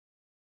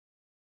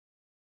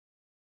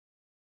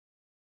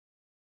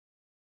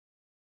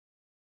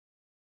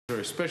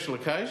very special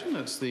occasion.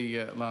 It's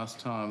the last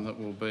time that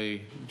we'll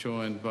be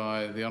joined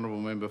by the Honourable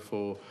Member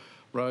for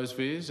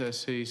Rosevears,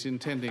 as he's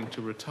intending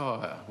to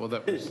retire. Well,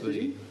 that was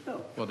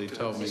what he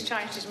told me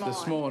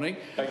this morning.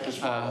 Take the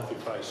smile off your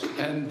face.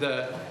 And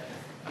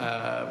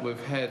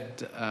we've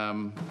had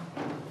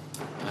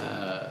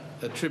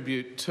a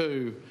tribute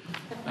to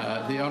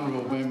the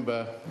Honourable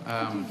Member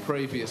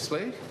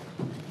previously.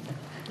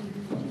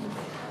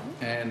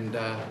 And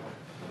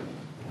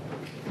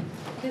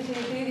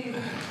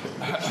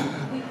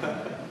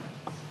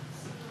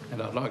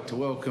I'd like to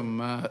welcome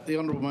the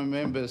Honourable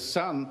Member's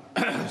son,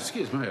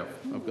 excuse me,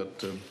 I've got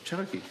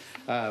choky,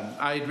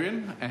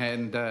 Adrian,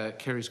 and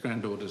Kerry's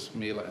granddaughters,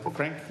 Mila and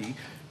Frankie,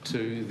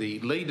 to the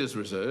Leaders'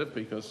 Reserve,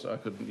 because I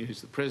couldn't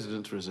use the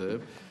President's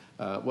Reserve.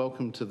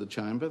 Welcome to the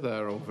Chamber.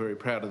 They're all very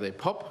proud of their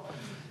pop,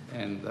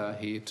 and they're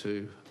here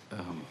to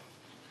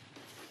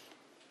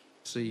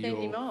see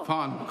your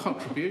fine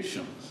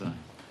contribution.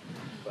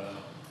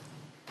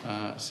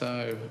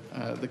 So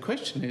the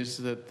question is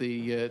that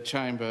the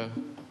Chamber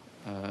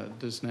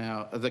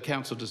the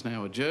Council does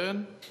now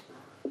adjourn.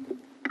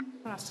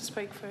 Asked to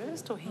speak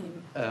first, or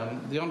him?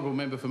 The Honourable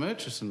Member for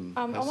Murchison.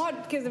 I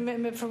might give the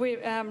member for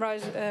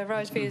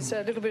Rosevears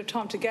a little bit of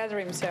time to gather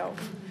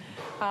himself.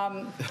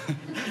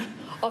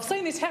 I've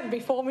seen this happen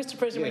before, Mr.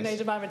 President. Yes. We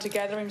need a moment to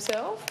gather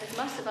himself. It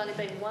must have only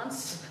been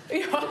once.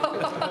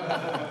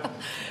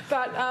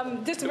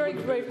 But just a very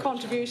brief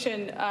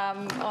contribution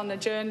on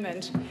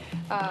adjournment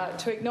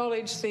to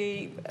acknowledge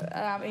the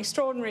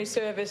extraordinary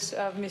service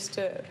of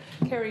Mr.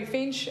 Kerry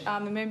Finch, the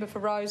member for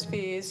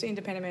Rosevears,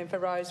 independent member for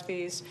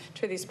Rosevears,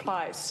 to this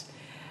place.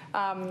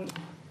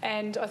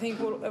 And I think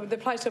the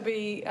place will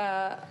be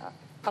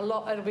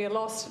it'll be a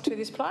loss to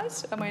this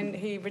place, and when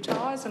he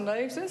retires and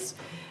leaves us.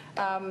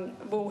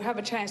 We'll have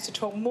a chance to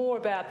talk more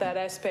about that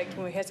aspect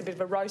when we have a bit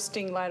of a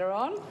roasting later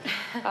on.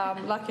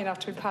 Lucky enough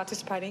to be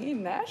participating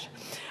in that.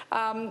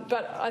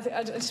 But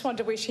I just wanted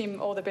to wish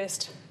him all the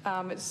best.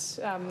 It's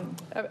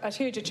a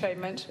huge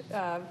achievement.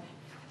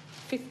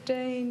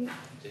 18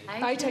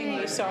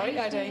 years, sorry,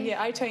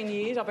 18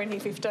 years. I've been here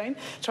 15.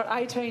 So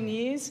 18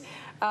 years.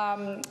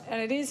 And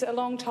it is a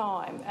long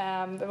time.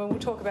 But we'll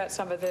talk about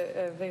some of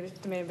the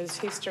members'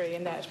 history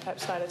in that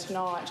perhaps later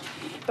tonight.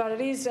 But it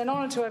is an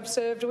honour to have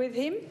served with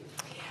him.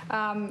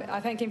 I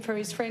thank him for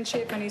his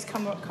friendship and his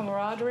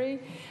camaraderie.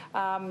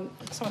 Some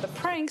of the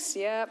pranks,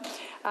 yeah.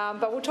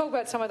 But we'll talk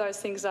about some of those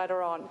things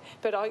later on.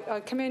 But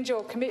I commend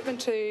your commitment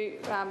to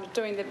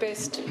doing the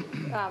best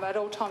at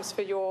all times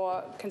for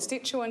your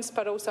constituents,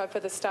 but also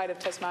for the state of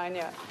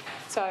Tasmania.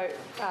 So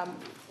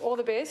all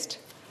the best.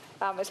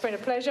 It's been a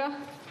pleasure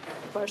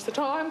most of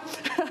the time,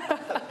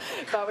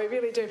 but we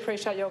really do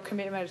appreciate your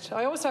commitment.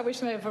 I also wish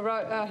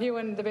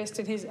Hewan the best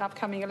in his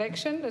upcoming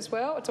election as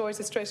well. It's always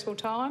a stressful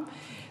time,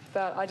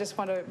 but I just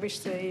want to wish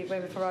the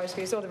member for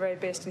Rosevears all the very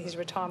best in his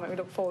retirement. We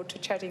look forward to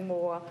chatting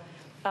more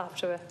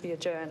after the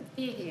adjourn.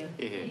 Here.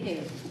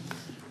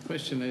 The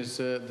question is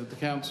that the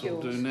Council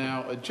do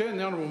now adjourn.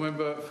 The Honourable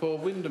Member for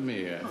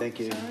Windermere. Thank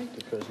you,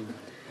 Mr. President.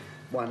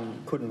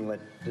 One couldn't let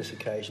this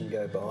occasion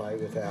go by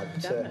without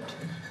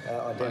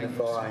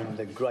identifying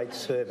the great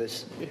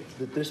service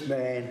that this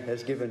man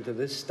has given to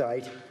this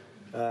state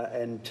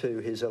and to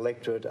his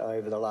electorate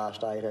over the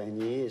last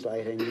 18 years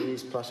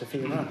plus a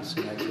few months,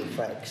 in actual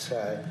fact.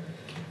 So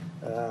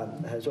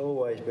has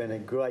always been a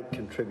great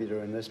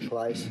contributor in this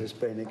place, has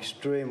been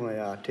extremely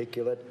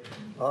articulate.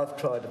 I've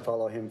tried to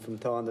follow him from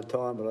time to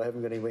time, but I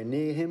haven't got anywhere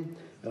near him,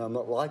 and I'm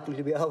not likely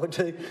to be able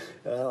to.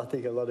 I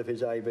think a lot of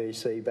his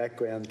ABC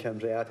background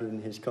comes out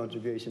in his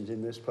contributions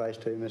in this place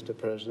too, Mr.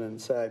 President.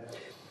 So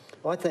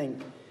I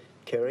thank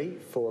Kerry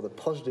for the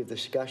positive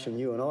discussion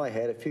you and I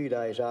had a few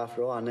days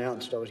after I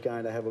announced I was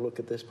going to have a look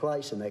at this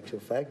place, in actual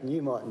fact, and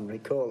you mightn't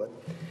recall it.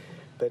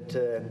 But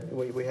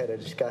we had a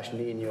discussion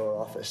in your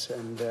office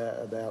and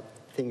about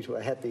things that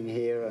were happening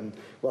here and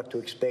what to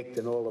expect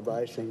and all of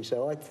those things.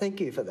 So I thank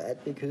you for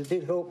that, because it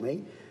did help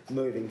me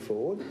moving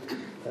forward.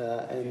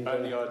 And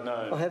only I'd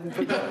known. I haven't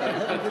forgotten.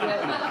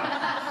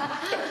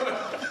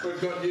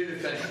 We've got you to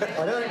thank.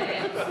 I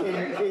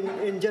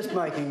don't, in just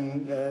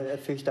making a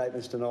few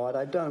statements tonight,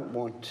 I don't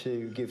want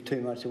to give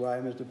too much away,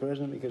 Mr.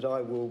 President, because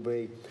I will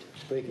be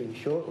speaking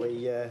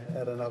shortly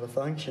at another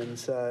function,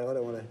 so I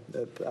don't want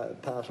to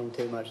pass on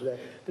too much of that.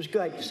 It's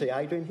great to see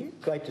Adrian here,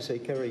 great to see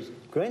Kerry's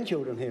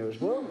grandchildren here as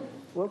well.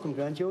 Welcome,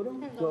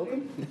 grandchildren. Hello.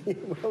 Welcome.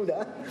 Well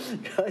done.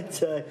 Great.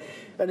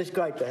 And it's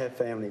great to have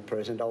family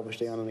present,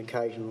 obviously, on an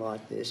occasion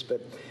like this.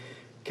 But,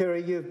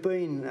 Kerry, you've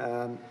been,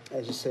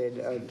 as I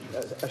said,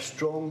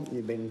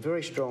 you've been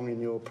very strong in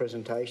your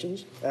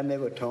presentations, and there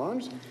were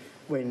times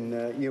when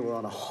you were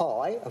on a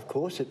high. Of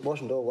course, it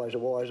wasn't always a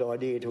wise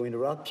idea to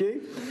interrupt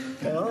you.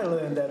 And I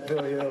learned that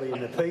very early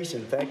in the piece,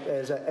 in fact.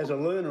 As a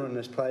learner in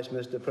this place,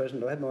 Mr.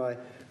 President, I had my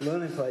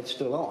learning plate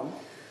still on.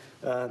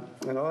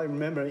 And I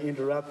remember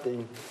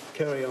interrupting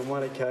Kerry on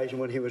one occasion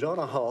when he was on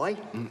a high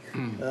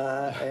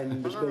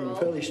and was being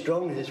fairly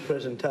strong in his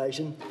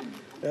presentation.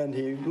 And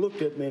he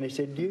looked at me and he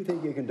said, "Do you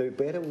think you can do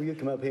better? Will you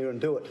come up here and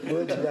do it?"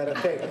 Words to that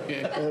effect.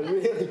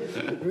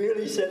 It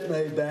really set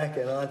me back,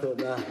 and I thought,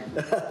 nah,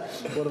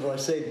 what have I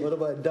said? What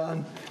have I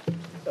done?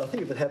 I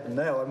think if it happened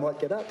now, I might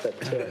get up,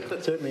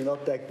 but certainly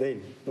not back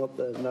then, not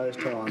in those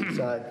times.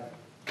 So,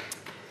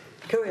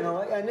 Kerry and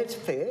I, and it's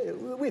fair,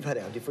 we've had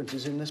our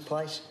differences in this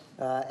place,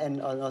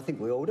 and I think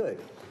we all do.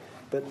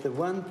 But the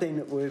one thing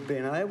that we've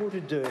been able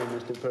to do,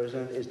 Mr.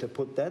 President, is to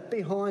put that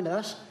behind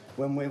us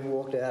when we've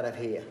walked out of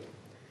here.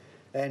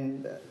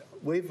 And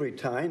we've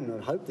retained,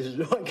 and I hope this is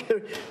right,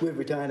 Kerry, we've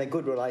retained a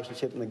good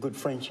relationship and a good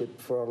friendship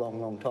for a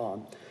long, long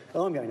time.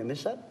 And I'm going to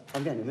miss that.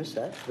 I'm going to miss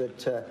that.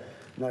 But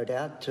no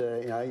doubt,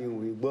 you'll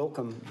be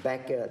welcome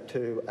back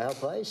to our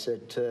place,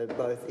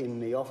 both in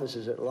the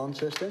offices at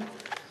Launceston,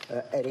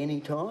 at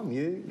any time.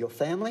 You, your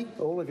family,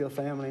 all of your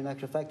family, in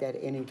actual fact, at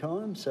any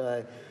time.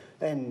 So.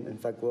 And, in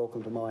fact,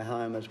 welcome to my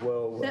home as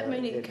well. Does that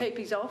mean he can keep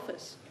his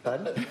office?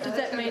 Pardon? Does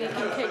that mean he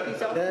can keep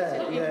his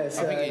office? Yes.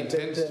 I think he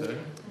intends to.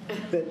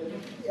 But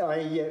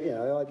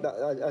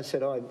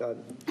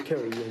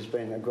Kerry has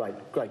been a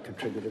great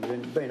contributor.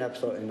 Been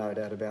absolutely no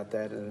doubt about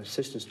that. And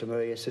assistance to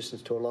me,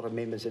 assistance to a lot of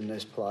members in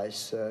this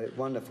place.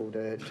 Wonderful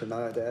to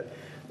know that.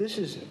 This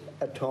is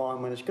a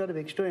time when it's got to be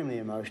extremely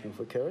emotional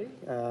for Kerry.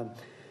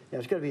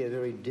 It's got to be a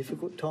very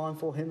difficult time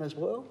for him as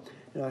well.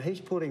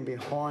 He's putting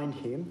behind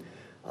him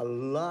a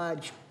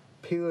large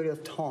period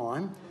of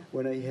time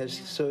when he has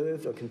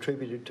served or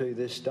contributed to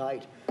this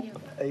state,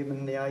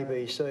 even the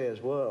ABC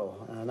as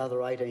well,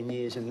 another 18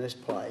 years in this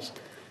place,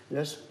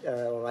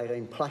 or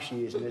 18 plus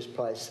years in this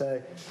place.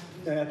 So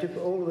to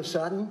all of a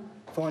sudden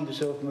find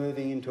yourself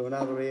moving into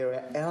another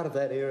area, out of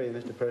that area,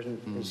 Mr.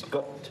 President, has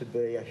got to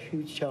be a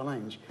huge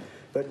challenge.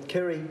 But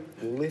Kerry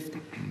will lift.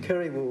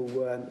 Kerry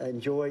will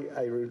enjoy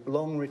a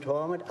long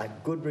retirement, a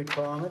good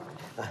retirement,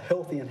 a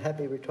healthy and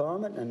happy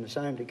retirement, and the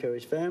same to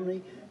Kerry's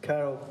family,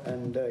 Carol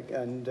and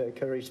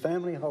Kerry's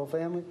family, whole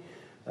family,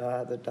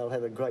 that they'll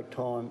have a great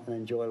time and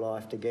enjoy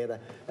life together.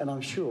 And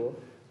I'm sure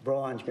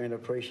Brian's going to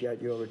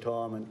appreciate your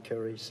retirement,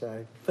 Kerry.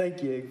 So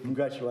thank you.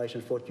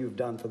 Congratulations for what you've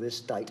done for this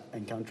state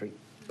and country.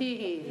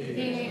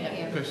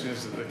 The question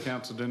is that the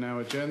council do now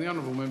adjourn. The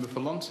honourable member for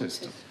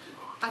Launceston.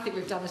 I think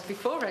we've done this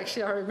before,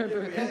 actually. I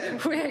remember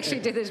we actually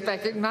did this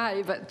back in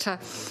May, but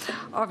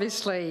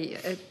obviously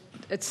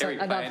it's... Kerry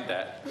planned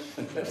that.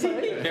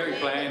 Kerry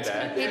planned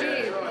that. It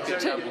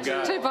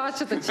is. Two bites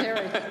of the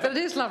cherry. But it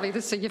is lovely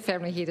to see your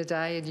family here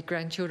today and your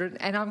grandchildren.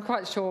 And I'm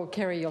quite sure,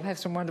 Kerry, you'll have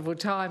some wonderful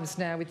times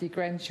now with your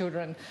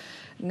grandchildren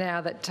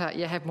now that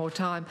you have more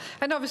time.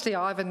 And obviously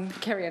Ivan,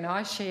 Kerry and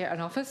I share an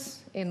office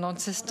in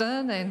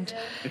Launceston, and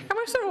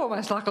we're sort of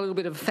almost like a little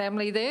bit of a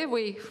family there.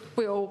 We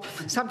all,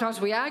 sometimes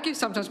we argue,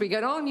 sometimes we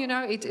get on,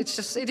 it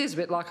is a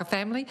bit like a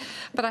family.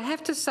 But I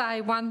have to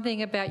say one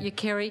thing about you,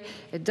 Kerry,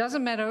 it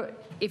doesn't matter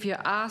if you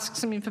ask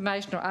some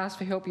information or ask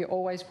for help, you're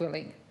always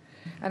willing.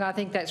 And I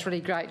think that's really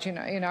great,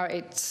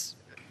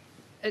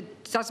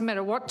 it doesn't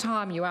matter what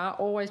time you are,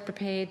 always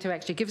prepared to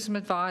actually give some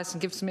advice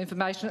and give some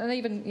information. And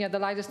even, the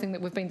latest thing that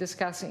we've been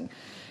discussing,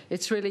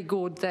 it's really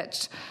good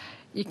that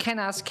you can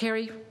ask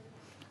Kerry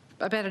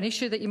about an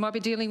issue that you might be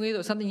dealing with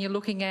or something you're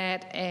looking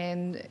at,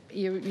 and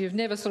you're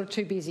never sort of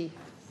too busy,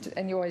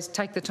 and you always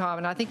take the time.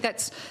 And I think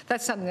that's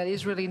something that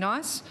is really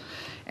nice.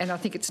 And I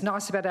think it's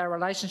nice about our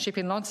relationship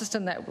in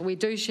Launceston that we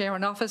do share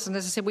an office. And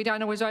as I said, we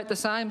don't always vote the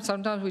same.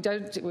 Sometimes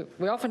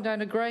we often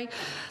don't agree.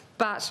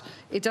 But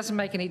it doesn't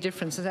make any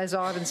difference. And as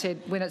Ivan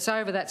said, when it's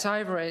over, that's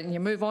over, and you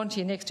move on to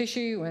your next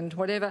issue and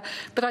whatever.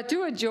 But I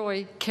do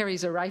enjoy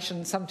Kerry's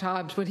oration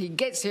sometimes when he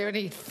gets here and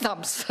he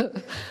thumps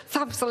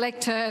the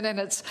lectern, and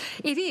it's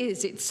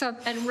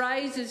and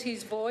raises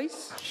his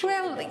voice.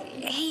 Well,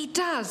 he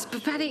does,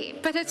 but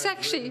it's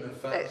actually.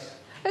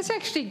 It's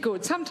actually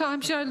good.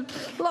 Sometimes,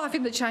 life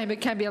in the chamber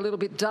can be a little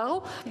bit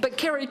dull, but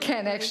Kerry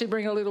can actually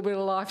bring a little bit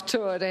of life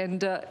to it,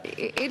 and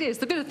it is.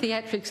 The bit of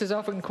theatrics is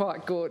often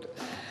quite good.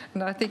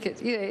 And I think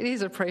it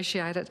is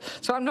appreciated.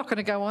 So I'm not going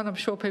to go on. I'm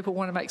sure people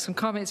want to make some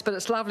comments, but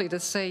it's lovely to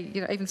see,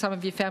 even some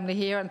of your family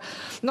here. And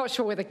I'm not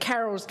sure whether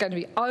Carol's going to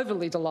be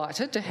overly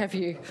delighted to have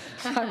you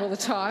home all the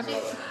time.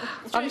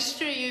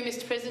 Through you,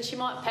 Mr. President, she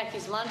might pack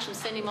his lunch and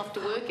send him off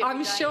to work every day.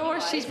 I'm sure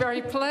anyway. She's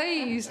very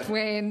pleased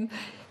when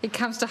it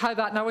comes to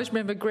Hobart. And I always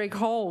remember Greg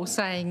Hall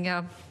saying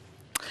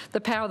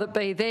the power that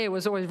be there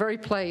was always very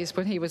pleased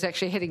when he was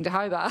actually heading to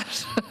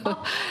Hobart.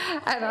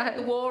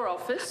 The War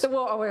Office. The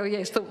War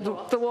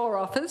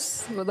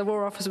Office. Well, the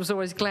War Office was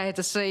always glad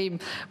to see him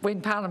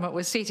when Parliament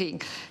was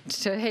sitting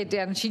to head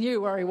down, and she knew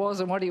where he was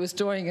and what he was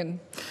doing. And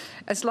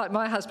it's like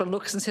my husband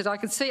looks and said,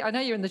 I know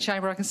you're in the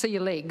chamber, I can see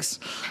your legs.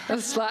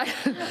 It's like,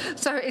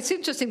 so it's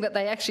interesting that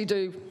they actually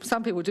do,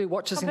 some people do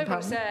watch us in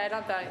Parliament. People are sad,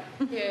 aren't they?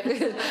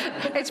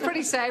 Yeah. It's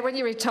pretty sad when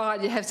you're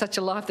retired, you have such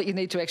a life that you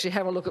need to actually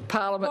have a look at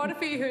Parliament. Quite a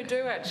few who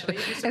do actually.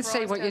 And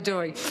see what you're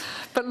doing.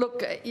 But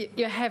look,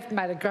 you have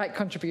made a great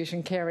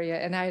contribution, Kerry,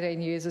 and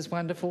 18 years is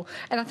wonderful.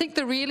 And I think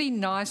the really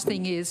nice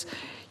thing is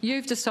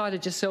you've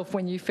decided yourself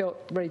when you felt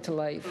ready to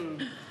leave.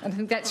 And I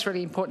think that's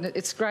really important.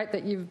 It's great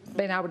that you've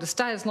been able to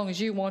stay as long as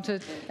you wanted,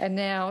 wanted, and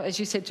now, as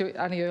you said to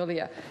only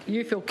earlier,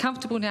 you feel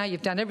comfortable now,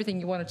 you've done everything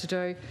you wanted to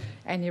do,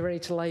 and you're ready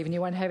to leave, and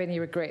you won't have any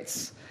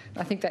regrets.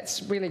 I think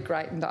that's really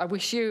great, and I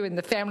wish you and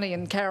the family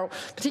and Carol,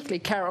 particularly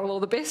Carol, all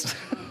the best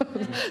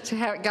to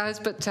how it goes,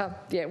 but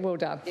yeah, well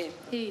done. Yeah,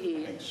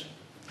 here. Thanks.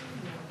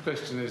 The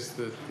question is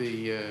that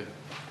the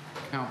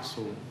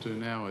council do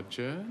now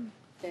adjourn.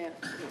 Yeah.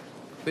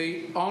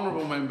 The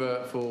honourable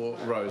member for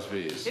Rose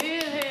Veers.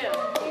 Here, here.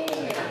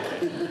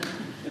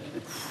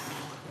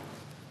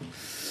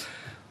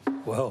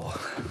 Well,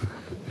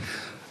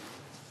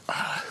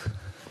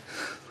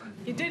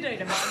 You did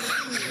need a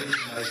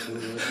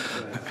moment.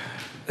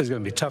 it's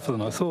going to be tougher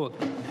than I thought.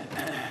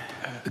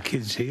 The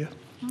kids here.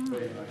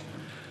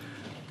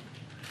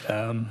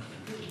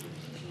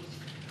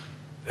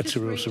 That's a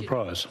real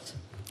surprise,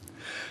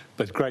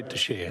 but great to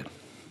share.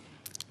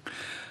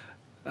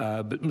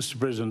 But Mr.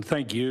 President,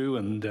 thank you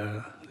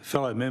and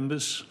fellow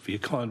members for your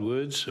kind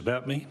words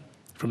about me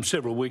from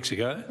several weeks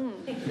ago,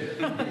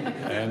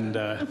 and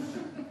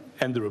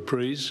the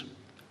reprise.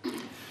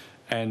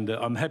 And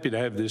I'm happy to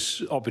have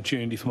this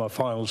opportunity for my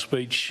final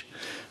speech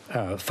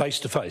face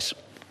to face.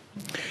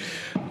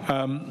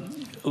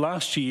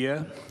 Last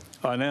year,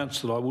 I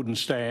announced that I wouldn't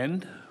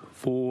stand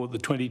for the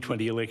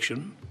 2020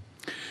 election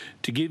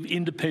to give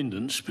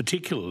independents,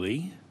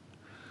 particularly,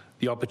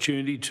 the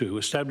opportunity to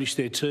establish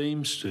their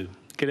teams, to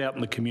get out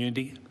in the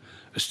community,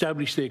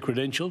 establish their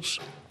credentials,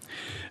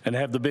 and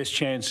have the best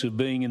chance of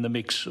being in the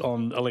mix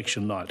on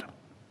election night,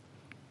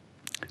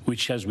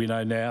 which, as we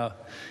know now,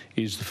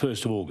 is the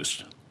 1st of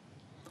August.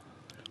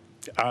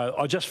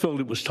 I just felt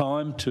it was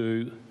time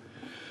to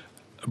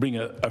bring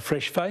a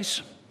fresh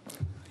face.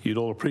 You'd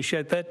all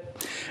appreciate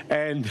that,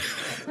 and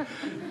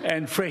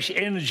fresh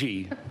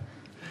energy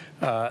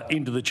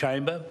into the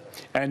chamber,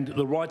 and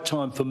the right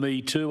time for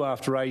me too,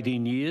 after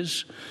 18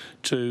 years,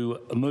 to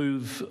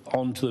move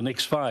on to the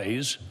next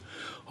phase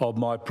of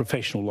my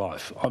professional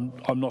life.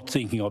 I'm not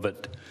thinking of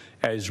it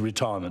as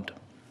retirement.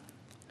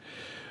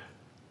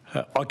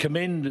 I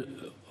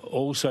commend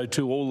also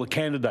to all the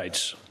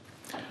candidates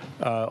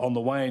on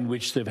the way in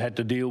which they've had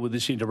to deal with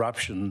this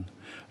interruption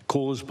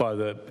caused by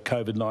the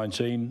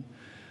COVID-19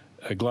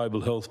 global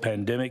health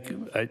pandemic.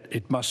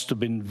 It must have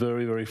been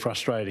very, very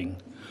frustrating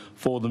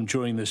for them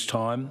during this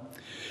time.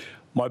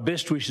 My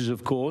best wishes,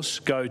 of course,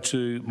 go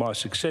to my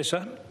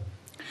successor,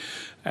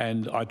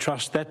 and I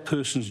trust that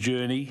person's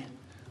journey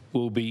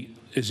will be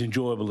as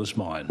enjoyable as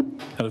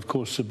mine. And of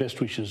course, the best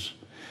wishes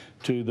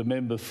to the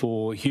member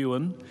for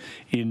Huon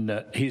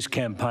in his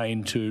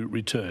campaign to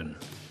return.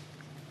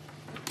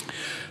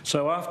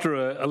 So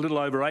after a little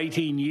over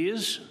 18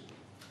 years,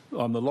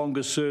 I'm the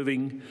longest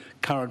serving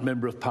current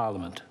Member of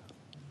Parliament,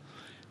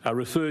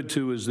 referred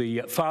to as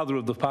the Father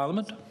of the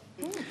Parliament.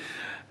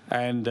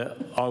 And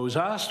I was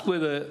asked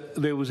whether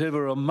there was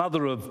ever a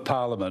Mother of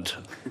Parliament,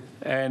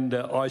 and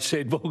I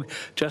said, well,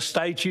 just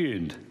stay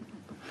tuned.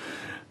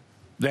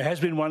 There has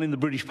been one in the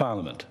British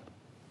Parliament.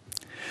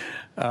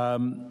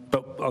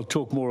 But I'll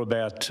talk more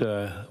about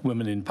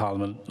women in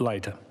Parliament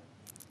later.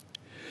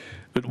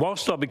 But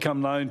whilst I've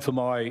become known for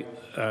my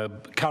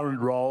current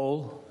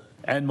role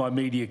and my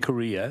media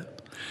career,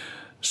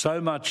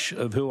 so much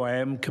of who I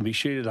am can be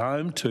shared at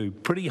home to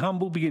pretty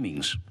humble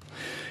beginnings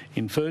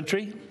in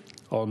Ferntree,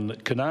 on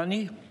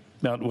Kanani,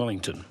 Mount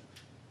Wellington.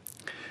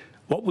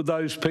 What would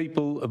those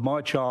people of my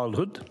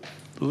childhood,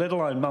 let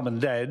alone Mum and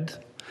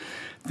Dad,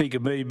 think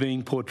of me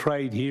being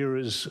portrayed here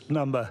as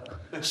number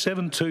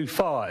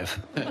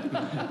 725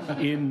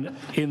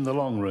 in the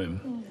long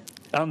room?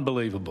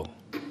 Unbelievable.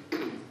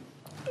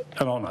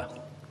 An honour.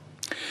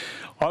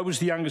 I was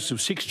the youngest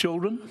of 6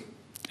 children,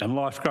 and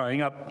life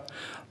growing up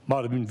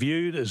might have been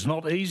viewed as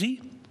not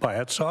easy by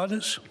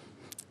outsiders.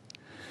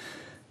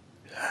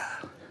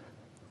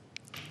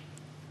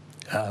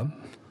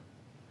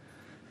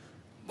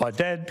 My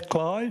dad,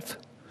 Clive,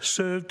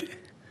 served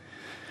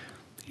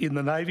in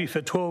the Navy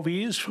for 12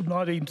 years, from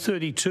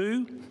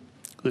 1932,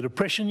 the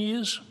Depression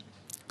years,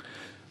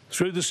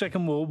 through the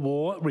Second World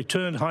War,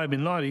 returned home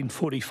in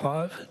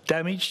 1945,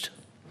 damaged,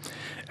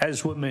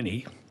 as were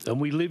many, and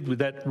we lived with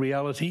that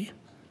reality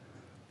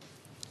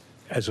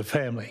as a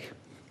family.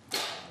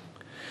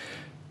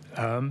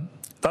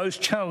 Those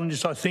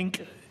challenges, I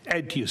think,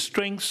 add to your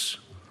strengths,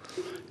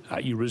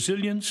 your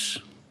resilience,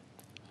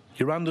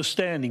 your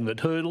understanding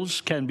that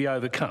hurdles can be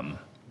overcome.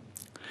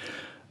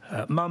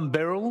 Mum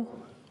Beryl,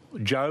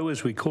 Jo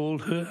as we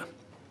called her,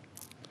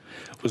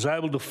 was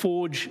able to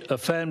forge a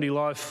family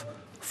life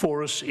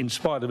for us in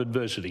spite of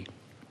adversity.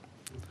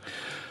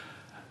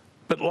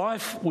 But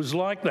life was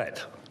like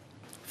that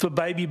for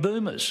baby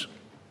boomers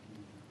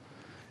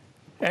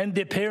and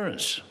their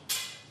parents.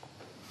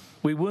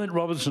 We weren't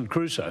Robinson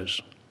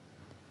Crusoes.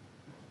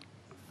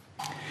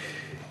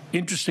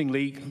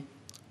 Interestingly,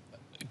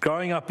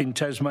 growing up in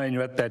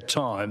Tasmania at that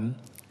time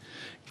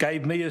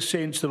gave me a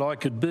sense that I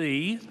could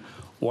be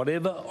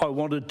whatever I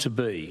wanted to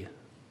be.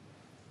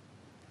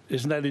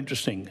 Isn't that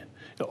interesting?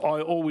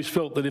 I always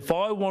felt that if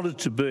I wanted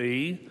to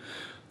be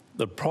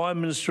the Prime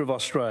Minister of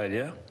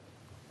Australia,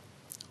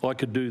 I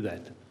could do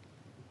that.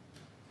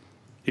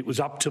 It was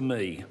up to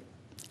me.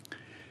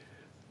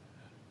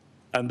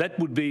 And that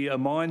would be a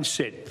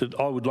mindset that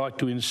I would like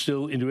to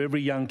instil into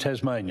every young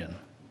Tasmanian.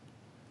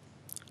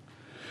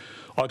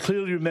 I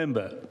clearly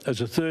remember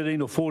as a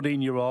 13 or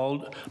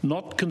 14-year-old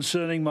not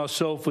concerning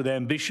myself with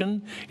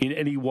ambition in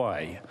any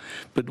way,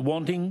 but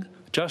wanting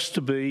just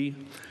to be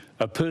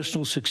a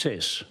personal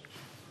success.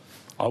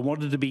 I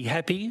wanted to be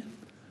happy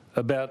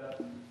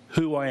about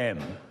who I am.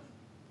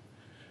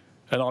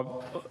 And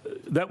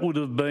that would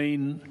have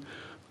been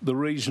the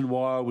reason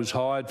why I was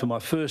hired for my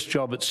first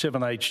job at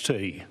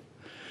 7HT.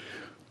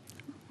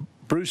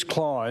 Bruce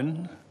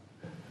Klein,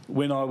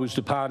 when I was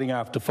departing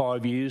after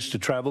 5 years to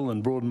travel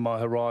and broaden my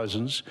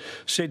horizons,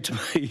 said to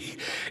me,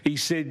 he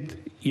said,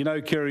 you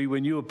know, Kerry,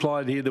 when you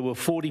applied here, there were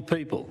 40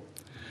 people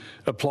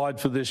applied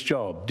for this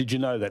job. Did you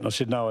know that? And I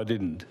said, no, I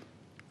didn't.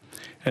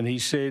 And he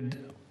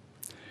said,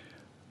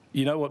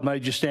 you know what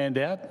made you stand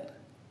out?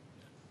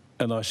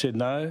 And I said,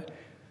 no.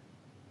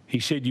 He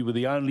said, you were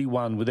the only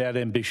one without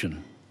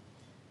ambition.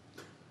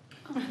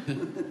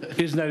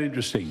 Isn't that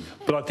interesting?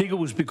 But I think it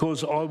was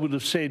because I would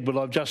have said what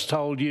I've just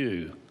told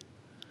you.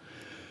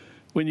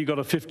 When you've got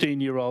a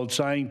 15-year-old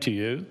saying to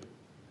you,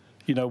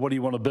 you know, what do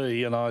you want to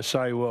be? And I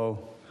say,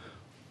 well,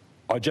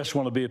 I just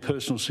want to be a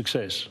personal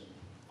success.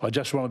 I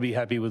just want to be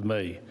happy with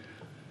me.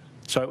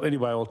 So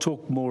anyway, I'll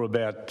talk more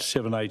about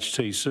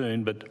 7HT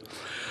soon, but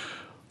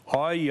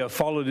I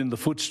followed in the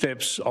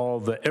footsteps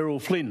of Errol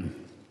Flynn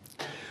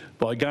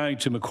by going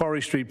to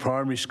Macquarie Street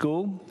Primary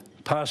School,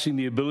 passing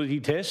the ability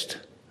test,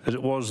 as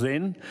it was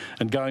then,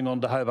 and going on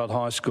to Hobart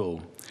High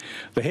School.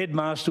 The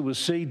headmaster was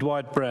C.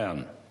 Dwight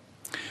Brown.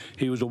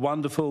 He was a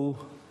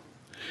wonderful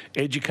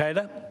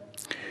educator,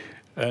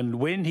 and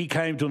when he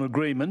came to an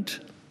agreement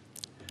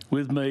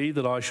with me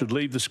that I should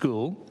leave the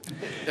school,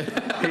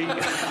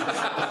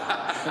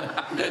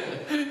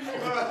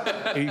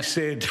 he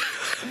said,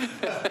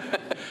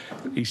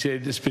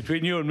 it's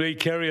between you and me,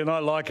 Kerry, and I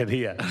like it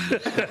here.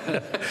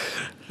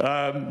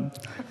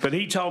 But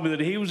he told me that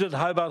he was at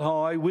Hobart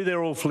High with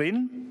Errol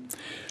Flynn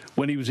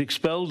when he was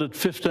expelled at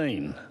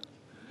 15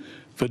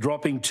 for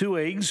dropping 2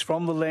 eggs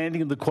from the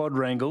landing of the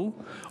quadrangle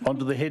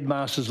onto the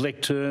headmaster's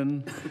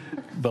lectern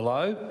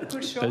below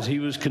as he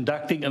was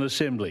conducting an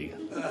assembly.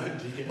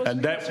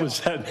 And that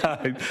was,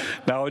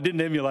 no, I didn't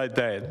emulate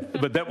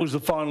that, but that was the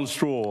final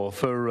straw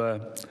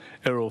for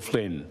Errol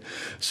Flynn.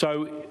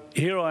 So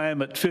here I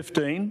am at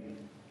 15,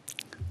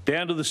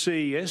 down to the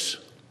CES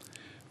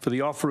for the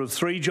offer of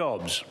 3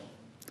 jobs,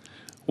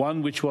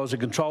 one which was a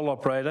control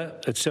operator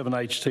at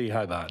 7HT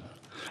Hobart.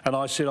 And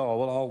I said, oh,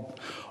 well,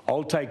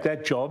 I'll take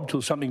that job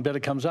till something better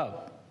comes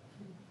up.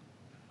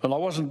 And I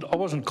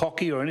wasn't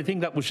cocky or anything,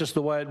 that was just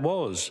the way it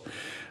was.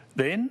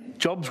 Then,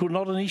 jobs were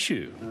not an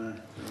issue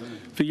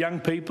for young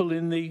people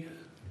in the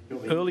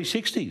early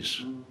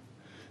 60s.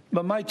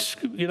 My mates,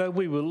 you know,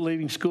 we were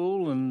leaving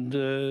school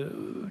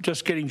and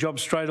just getting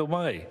jobs straight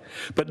away.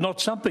 But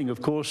not something,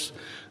 of course,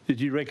 that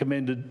you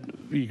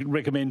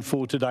recommend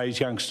for today's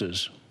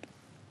youngsters.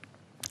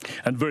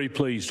 And very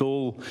pleased,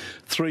 all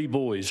 3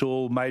 boys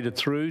all made it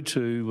through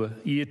to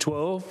year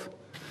 12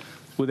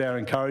 with our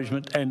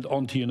encouragement and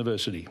on to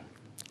university.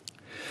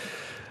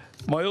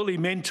 My early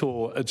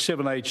mentor at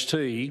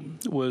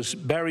 7HT was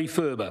Barry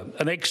Ferber,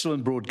 an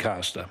excellent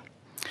broadcaster.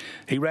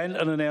 He ran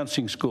an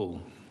announcing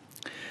school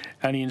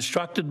and he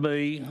instructed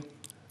me,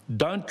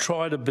 don't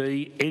try to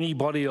be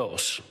anybody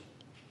else.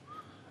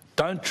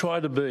 Don't try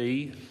to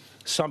be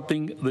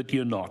something that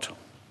you're not.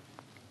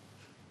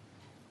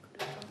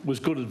 Was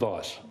good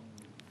advice.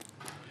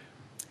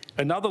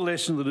 Another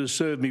lesson that has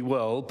served me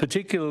well,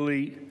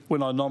 particularly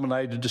when I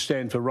nominated to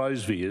stand for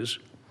Rosevears,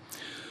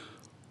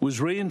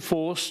 was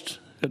reinforced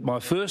at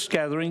my first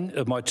gathering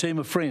of my team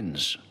of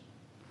friends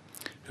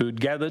who had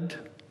gathered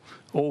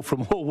all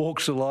from all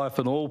walks of life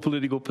and all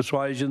political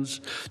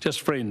persuasions,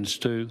 just friends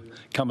to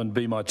come and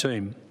be my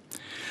team.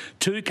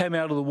 2 came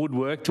out of the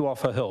woodwork to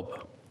offer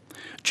help.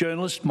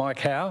 Journalist Mike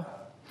Howe,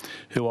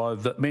 who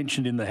I've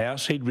mentioned in the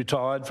House, he'd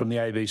retired from the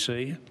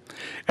ABC,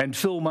 and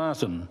Phil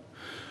Martin,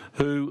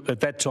 who at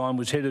that time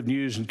was Head of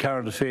News and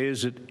Current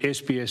Affairs at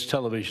SBS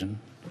Television,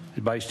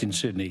 based in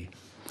Sydney.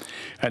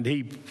 And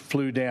he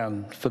flew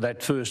down for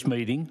that first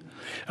meeting.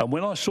 And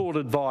when I sought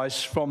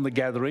advice from the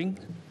gathering,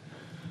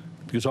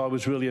 because I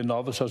was really a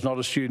novice, I was not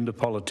a student of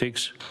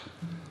politics,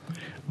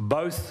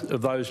 both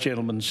of those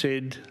gentlemen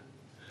said,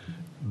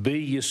 be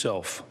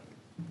yourself.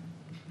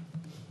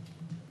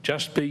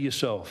 Just be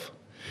yourself.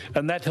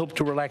 And that helped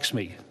to relax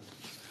me,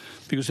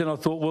 because then I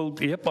thought, well,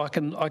 yep, I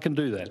can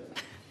do that,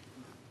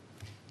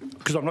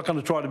 because I'm not going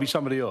to try to be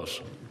somebody else.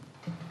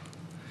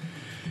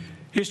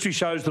 History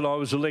shows that I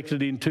was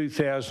elected in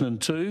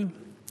 2002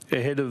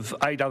 ahead of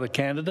 8 other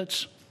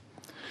candidates,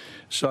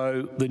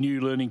 so the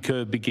new learning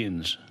curve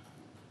begins.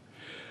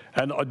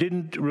 And I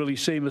didn't really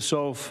see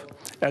myself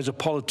as a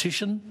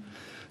politician,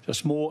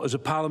 just more as a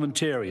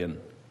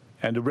parliamentarian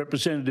and a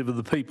representative of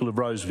the people of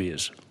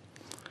Rosevears.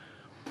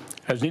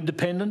 As an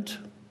independent,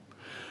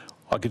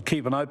 I could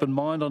keep an open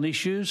mind on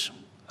issues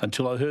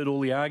until I heard all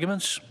the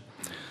arguments.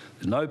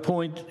 There's no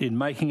point in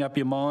making up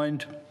your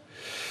mind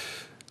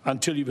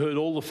until you've heard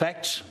all the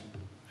facts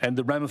and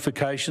the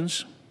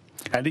ramifications.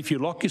 And if you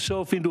lock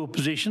yourself into a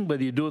position,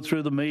 whether you do it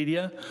through the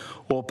media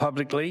or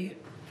publicly,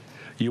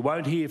 you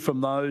won't hear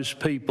from those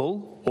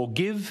people or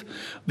give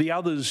the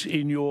others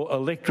in your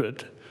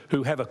electorate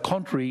who have a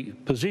contrary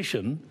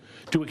position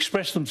to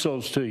express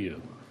themselves to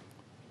you.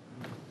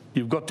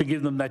 You've got to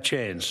give them that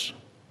chance.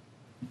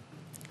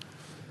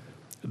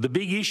 The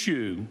big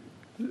issue,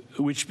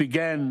 which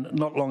began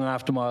not long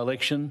after my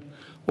election,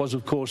 was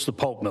of course the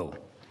pulp mill.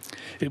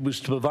 It was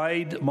to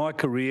pervade my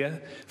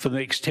career for the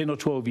next 10 or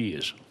 12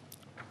 years.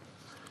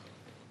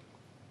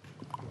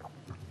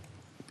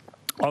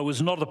 I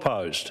was not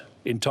opposed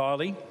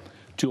entirely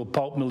to a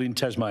pulp mill in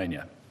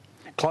Tasmania.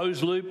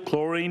 Closed loop,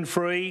 chlorine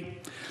free,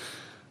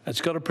 it's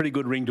got a pretty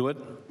good ring to it.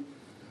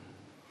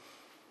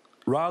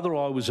 Rather,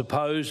 I was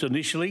opposed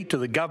initially to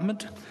the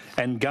government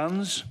and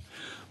guns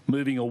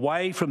moving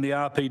away from the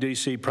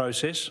RPDC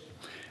process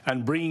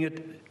and bringing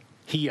it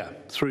here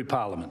through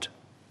Parliament.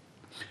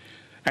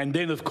 And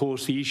then, of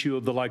course, the issue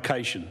of the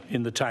location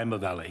in the Tamar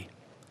Valley.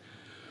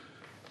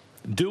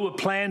 Do a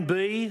plan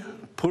B,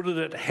 put it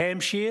at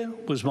Hampshire,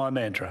 was my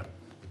mantra.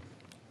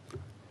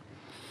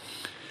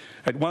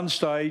 At one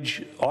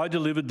stage, I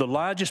delivered the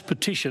largest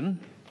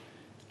petition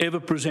ever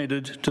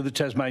presented to the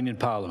Tasmanian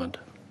Parliament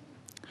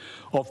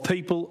of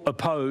people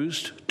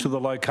opposed to the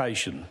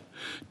location,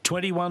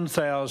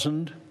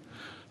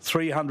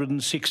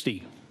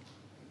 21,360.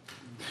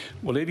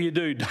 Whatever you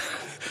do,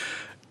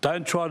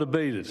 don't try to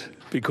beat it,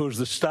 because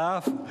the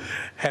staff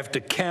have to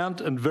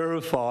count and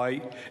verify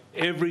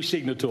every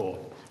signature.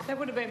 That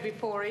would have been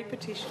before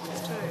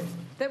e-petitions too.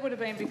 That would have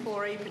been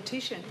before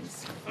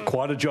e-petitions.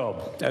 Quite a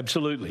job,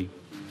 absolutely.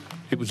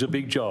 It was a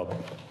big job.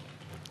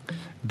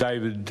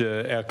 David,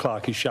 our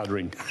clerk, is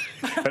shuddering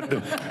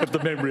at the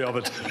memory of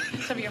it.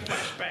 Having a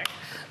flashback.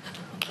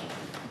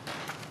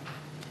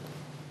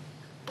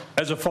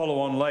 As a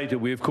follow-on later,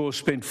 we of course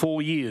spent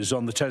 4 years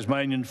on the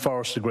Tasmanian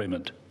Forest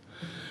Agreement,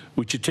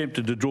 which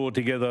attempted to draw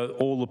together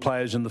all the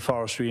players in the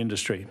forestry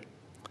industry.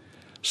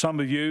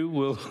 Some of you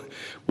will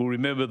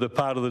remember the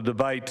part of the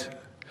debate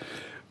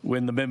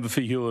when the member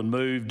for Huon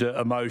moved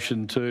a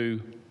motion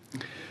to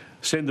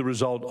send the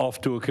result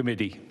off to a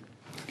committee.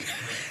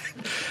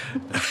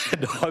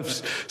 And I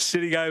was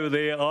sitting over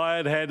there, I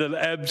had had an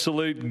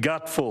absolute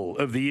gutful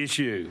of the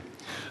issue,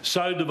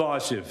 so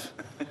divisive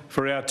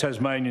for our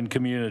Tasmanian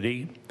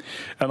community,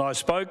 and I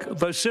spoke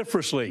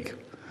vociferously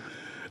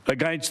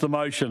against the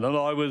motion, and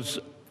I was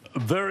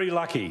very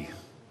lucky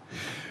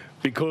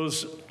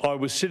because I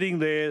was sitting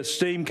there,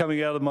 steam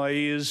coming out of my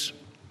ears,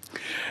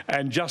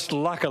 and just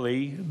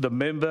luckily the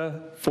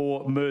member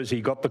for Mersey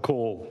got the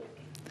call.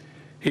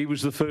 He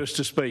was the first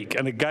to speak,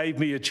 and it gave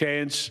me a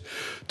chance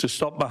to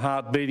stop my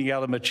heart beating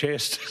out of my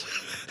chest.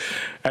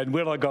 And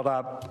when I got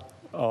up,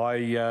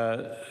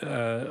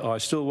 I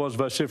still was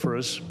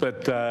vociferous,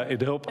 but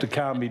it helped to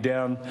calm me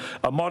down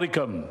a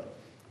modicum.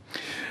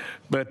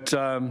 But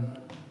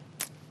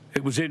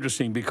it was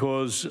interesting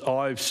because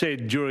I've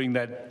said during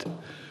that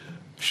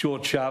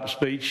short, sharp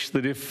speech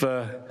that if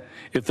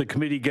the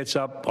committee gets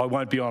up, I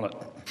won't be on it.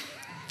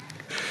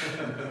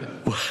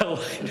 Well,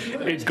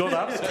 it got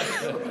up,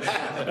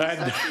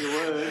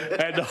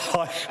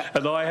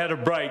 and I had a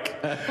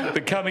break.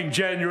 The coming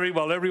January,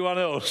 while everyone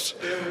else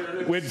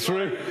went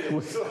through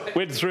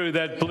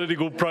that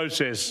political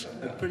process.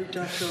 A pretty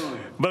tough time.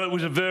 But that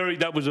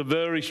was a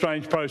very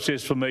strange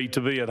process for me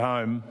to be at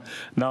home,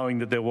 knowing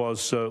that there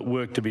was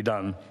work to be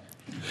done.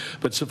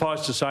 But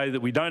suffice to say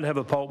that we don't have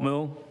a pulp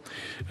mill,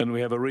 and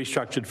we have a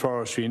restructured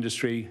forestry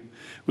industry,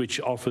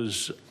 which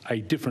offers a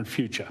different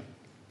future.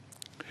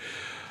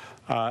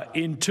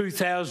 In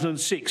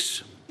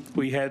 2006,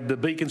 we had the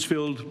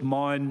Beaconsfield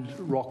mine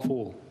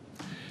rockfall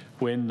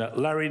when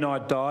Larry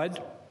Knight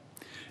died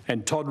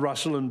and Todd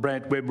Russell and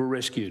Brant Webb were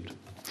rescued.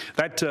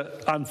 That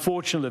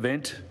unfortunate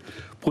event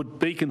put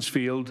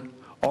Beaconsfield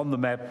on the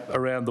map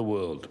around the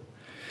world,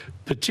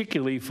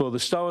 particularly for the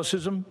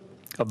stoicism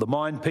of the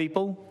mine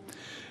people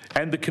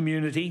and the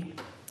community,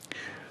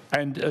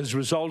 and has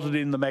resulted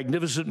in the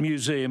magnificent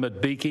museum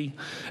at Beaky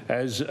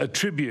as a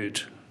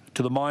tribute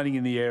to the mining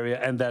in the area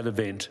and that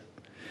event.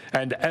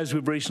 And as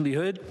we've recently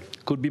heard,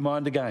 could be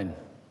mined again.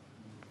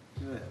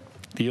 Yeah.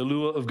 The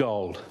allure of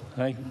gold,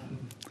 eh?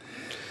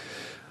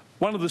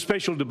 One of the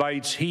special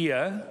debates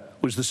here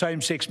was the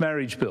same-sex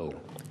marriage bill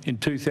in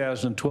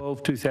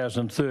 2012,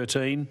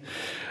 2013,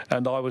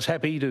 and I was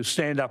happy to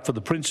stand up for the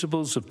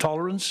principles of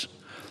tolerance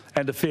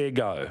and a fair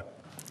go.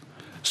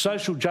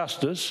 Social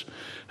justice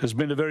has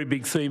been a very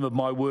big theme of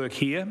my work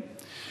here,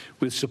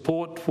 with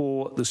support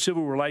for the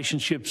Civil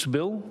Relationships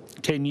Bill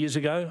 10 years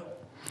ago,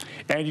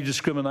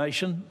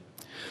 anti-discrimination,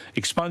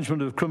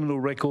 expungement of criminal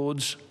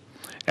records,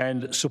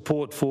 and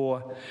support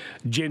for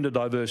gender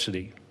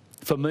diversity.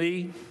 For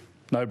me,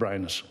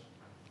 no-brainers.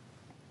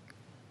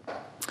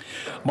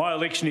 My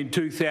election in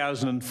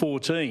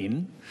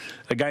 2014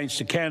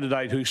 against a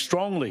candidate who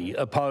strongly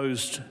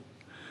opposed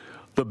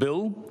the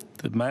bill,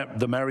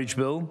 the marriage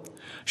bill,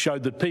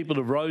 showed that people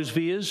of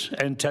Rosevears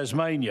and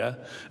Tasmania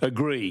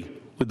agree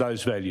with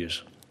those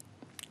values.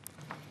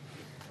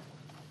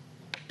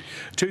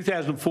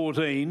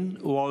 2014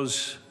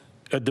 was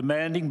a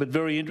demanding but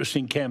very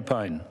interesting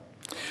campaign.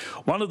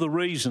 One of the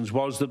reasons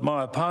was that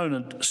my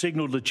opponent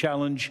signalled a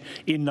challenge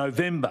in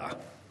November.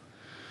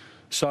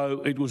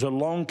 So it was a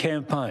long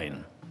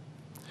campaign.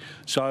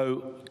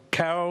 So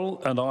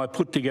Carol and I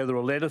put together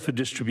a letter for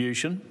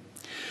distribution.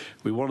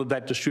 We wanted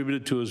that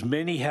distributed to as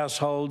many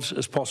households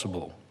as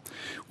possible.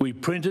 We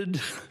printed,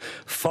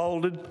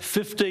 folded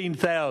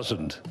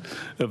 15,000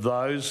 of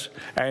those,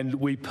 and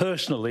we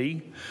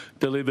personally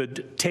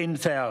delivered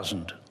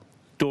 10,000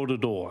 door to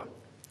door.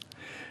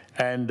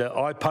 And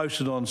I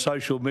posted on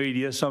social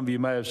media, some of you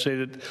may have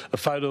seen it, a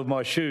photo of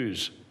my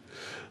shoes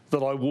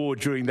that I wore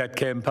during that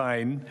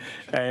campaign,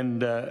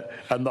 and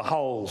the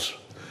holes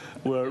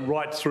were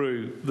right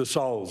through the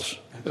soles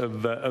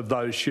of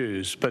those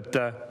shoes. But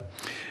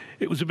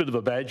it was a bit of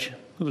a badge.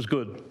 It was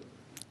good.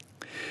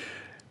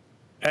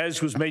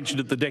 As was mentioned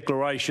at the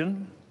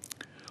declaration,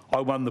 I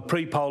won the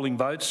pre-polling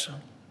votes,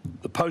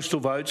 the postal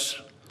votes,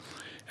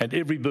 and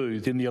every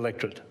booth in the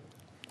electorate.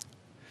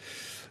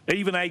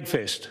 Even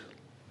Agfest,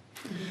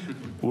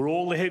 where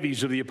all the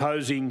heavies of the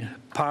opposing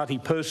party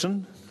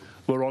person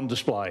were on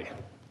display.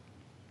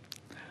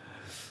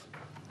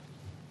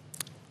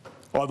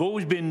 I've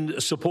always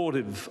been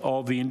supportive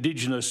of the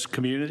Indigenous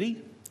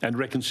community and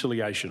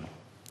reconciliation.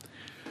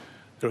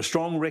 There are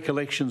strong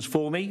recollections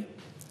for me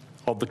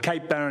of the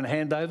Cape Barren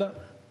handover,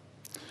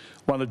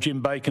 one of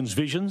Jim Bacon's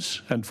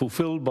visions and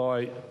fulfilled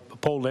by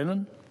Paul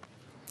Lennon.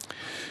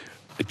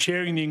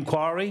 Chairing the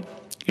inquiry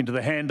into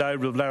the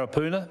handover of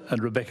Larapuna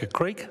and Rebecca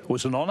Creek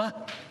was an honour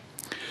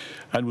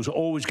and was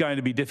always going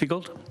to be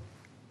difficult,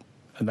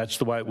 and that's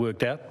the way it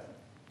worked out.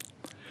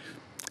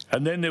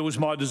 And then there was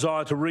my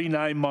desire to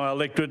rename my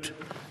electorate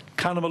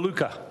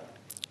Cunnamalooka.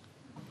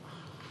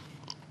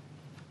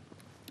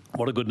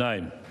 What a good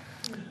name.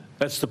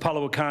 That's the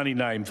Pulluwakani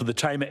name for the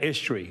Tamar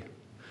Estuary,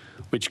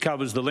 which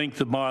covers the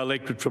length of my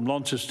electorate from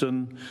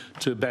Launceston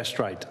to Bass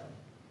Strait.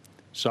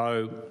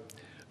 So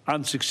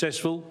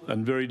unsuccessful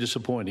and very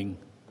disappointing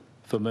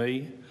for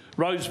me.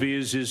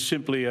 Rosevears is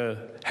simply a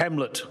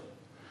hamlet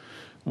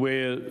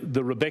where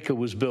the Rebecca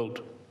was built,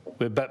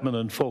 where Batman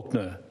and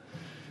Faulkner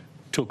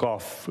took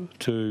off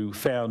to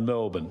found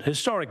Melbourne.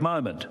 Historic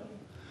moment.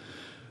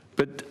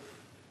 But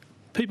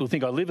people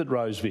think I live at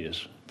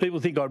Rosevears. People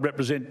think I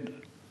represent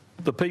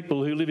the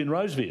people who live in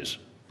Rosevears,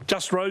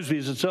 just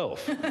Rosevears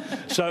itself.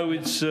 So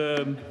it's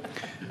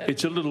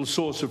a little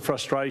source of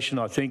frustration,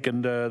 I think,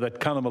 and that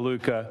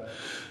Cunnamalooka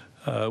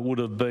would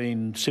have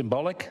been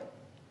symbolic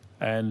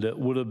and it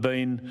would have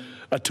been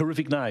a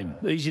terrific name.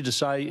 Easy to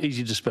say,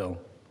 easy to spell.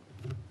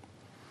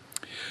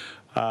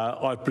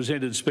 I've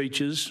presented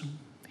speeches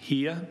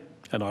here,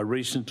 and I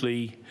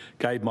recently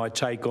gave my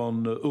take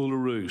on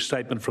Uluru,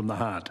 Statement from the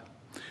Heart.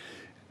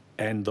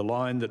 And the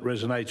line that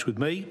resonates with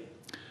me,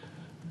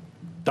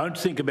 don't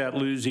think about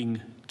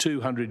losing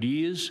 200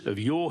 years of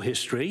your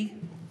history,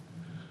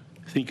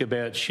 think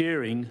about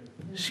sharing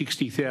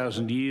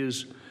 60,000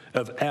 years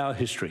of our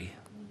history.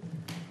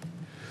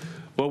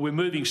 Well, we're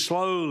moving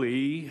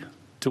slowly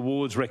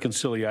towards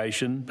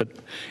reconciliation, but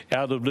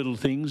out of little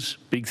things,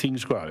 big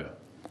things grow.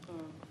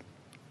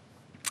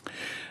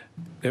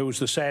 There was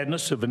the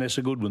sadness of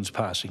Vanessa Goodwin's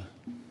passing.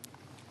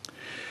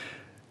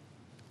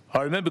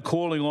 I remember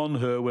calling on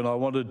her when I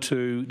wanted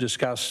to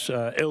discuss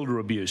elder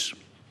abuse.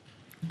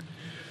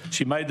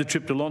 She made the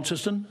trip to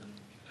Launceston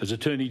as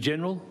Attorney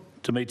General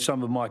to meet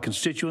some of my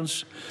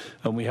constituents,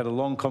 and we had a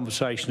long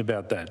conversation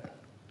about that.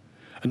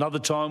 Another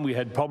time we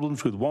had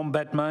problems with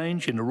wombat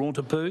mange in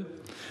Orontapu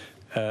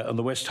on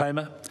the West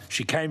Tamar.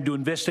 She came to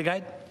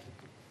investigate,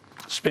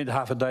 spent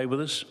half a day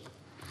with us,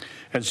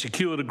 and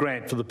secured a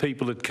grant for the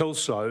people at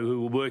Kelso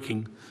who were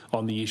working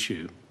on the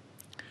issue.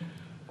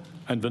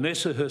 And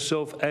Vanessa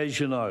herself, as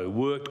you know,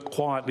 worked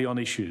quietly on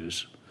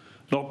issues,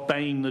 not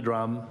banging the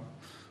drum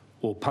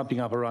or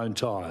pumping up her own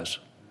tyres.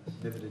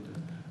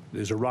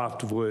 There's a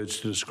raft of words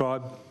to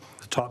describe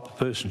the type of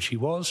person she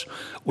was.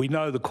 We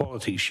know the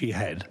qualities she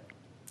had.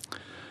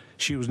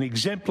 She was an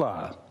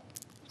exemplar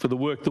for the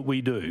work that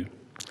we do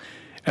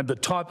and the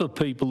type of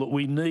people that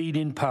we need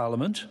in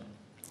Parliament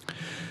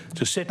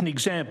to set an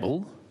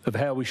example of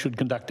how we should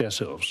conduct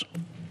ourselves.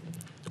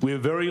 We're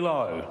very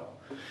low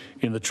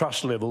in the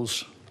trust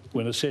levels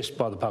when assessed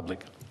by the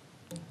public.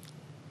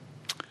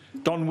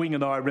 Don Wing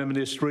and I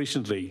reminisced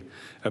recently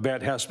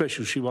about how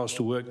special she was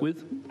to work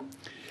with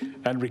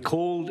and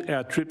recalled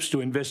our trips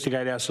to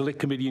investigate our Select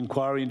Committee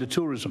inquiry into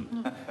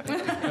tourism.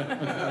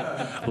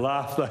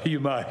 Laugh though you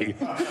may.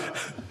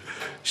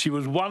 She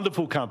was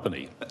wonderful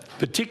company,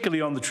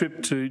 particularly on the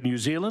trip to New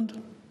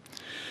Zealand,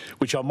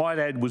 which I might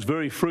add was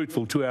very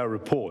fruitful to our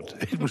report.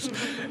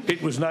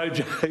 It was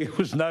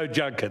no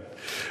junket.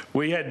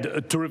 We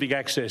had terrific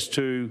access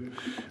to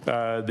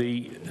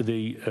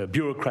the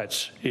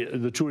bureaucrats,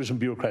 the tourism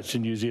bureaucrats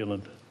in New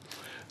Zealand,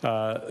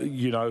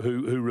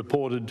 who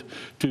reported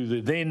to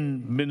the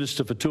then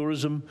Minister for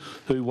Tourism,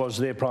 who was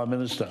their Prime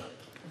Minister.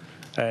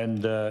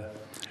 And a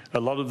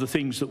lot of the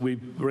things that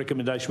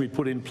recommendations we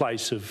put in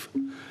place have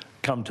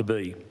come to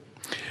be.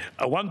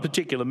 One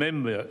particular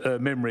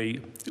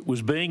memory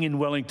was being in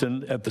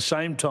Wellington at the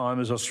same time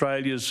as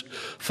Australia's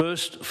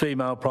first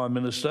female Prime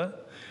Minister,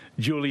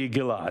 Julia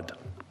Gillard.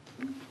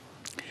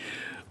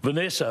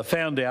 Vanessa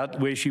found out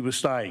where she was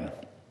staying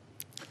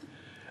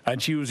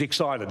and she was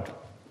excited.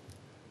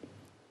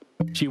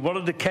 She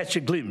wanted to catch a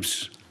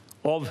glimpse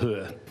of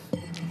her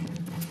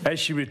as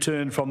she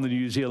returned from the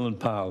New Zealand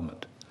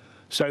Parliament.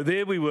 So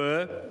there we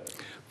were,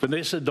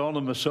 Vanessa, Don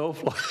and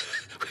myself,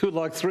 we were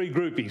like three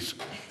groupies.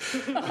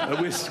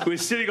 We're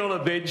sitting on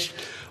a bench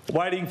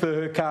waiting for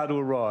her car to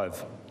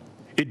arrive.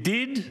 It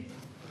did.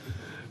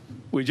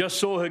 We just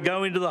saw her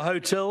go into the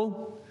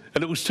hotel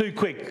and it was too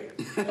quick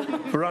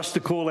for us to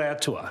call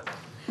out to her.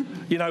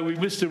 You know, we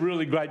missed a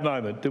really great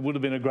moment. It would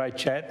have been a great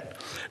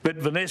chat. But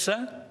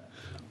Vanessa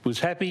was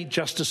happy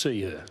just to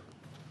see her.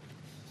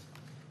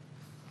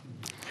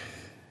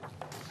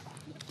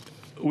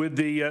 With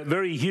the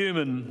very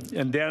human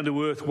and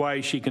down-to-earth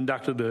way she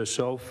conducted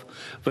herself,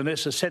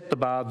 Vanessa set the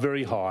bar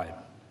very high.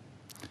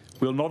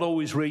 We'll not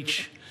always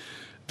reach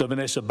the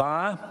Vanessa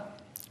bar,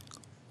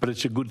 but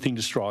it's a good thing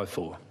to strive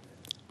for.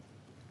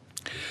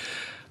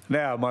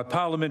 Now, my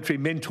parliamentary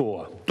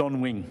mentor,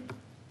 Don Wing.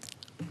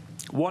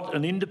 What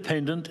an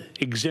independent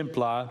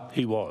exemplar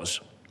he was.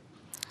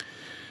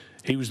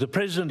 He was the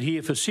president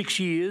here for 6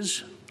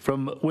 years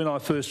from when I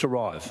first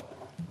arrived.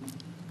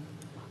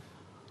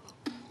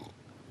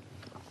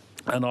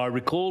 And I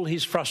recall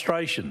his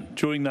frustration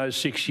during those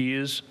 6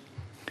 years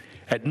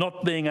at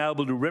not being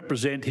able to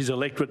represent his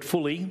electorate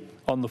fully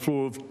on the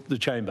floor of the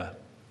chamber.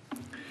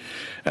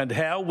 And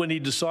how, when he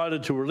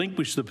decided to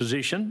relinquish the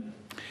position,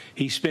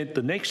 he spent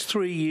the next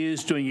 3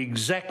 years doing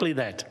exactly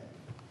that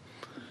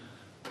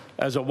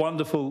as a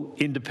wonderful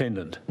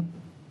independent.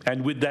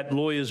 And with that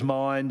lawyer's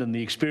mind and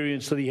the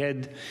experience that he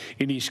had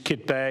in his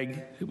kit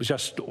bag, it was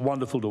just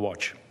wonderful to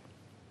watch.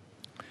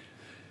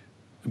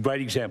 A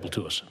great example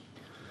to us.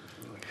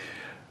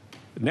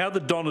 Now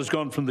that Don has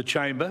gone from the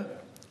chamber,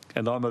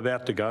 and I'm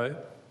about to go,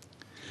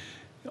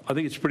 I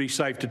think it's pretty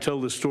safe to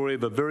tell the story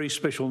of a very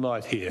special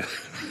night here.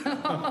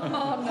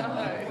 Oh,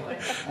 no.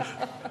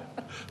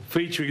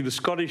 Featuring the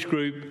Scottish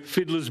group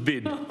Fiddler's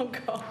Bid. Oh,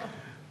 God.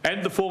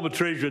 And the former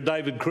Treasurer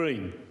David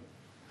Crean.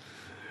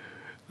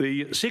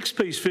 The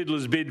six-piece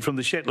Fiddler's Bid from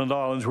the Shetland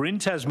Islands were in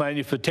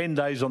Tasmania for 10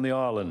 days on the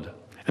island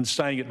and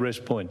staying at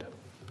Rest Point.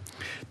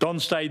 Don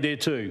stayed there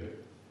too.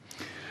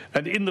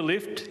 And in the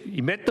lift,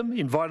 he met them,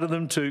 invited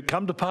them to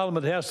come to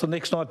Parliament House the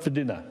next night for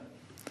dinner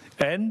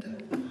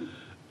and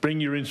bring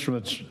your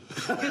instruments.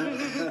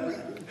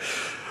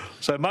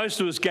 So most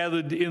of us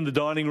gathered in the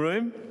dining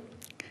room,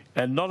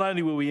 and not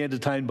only were we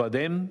entertained by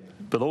them,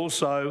 but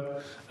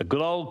also a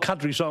good old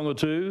country song or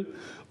two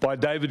by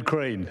David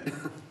Crean.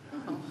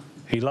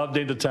 He loved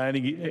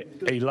entertaining,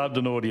 he loved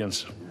an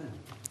audience.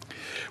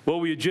 Well,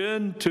 we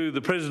adjourned to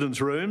the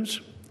President's rooms,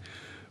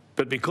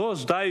 but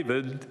because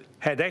David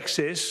had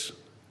access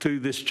to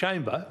this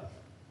chamber,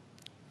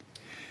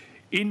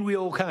 in we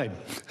all came.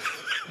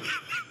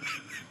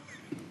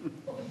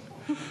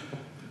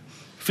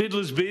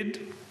 Fiddler's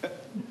Bid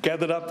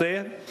gathered up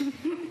there.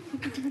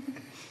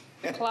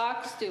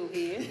 Clark's still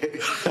here.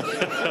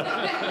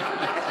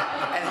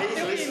 And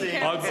he's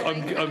listening.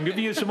 I'm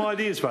giving you some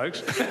ideas,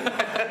 folks.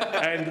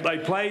 And they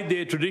played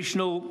their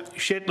traditional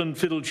Shetland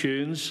fiddle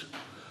tunes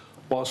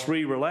whilst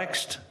we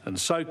relaxed and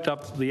soaked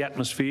up the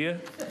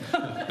atmosphere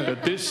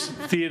that this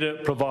theatre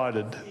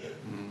provided.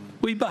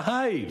 We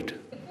behaved.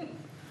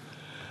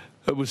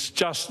 It was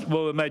just,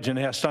 well, imagine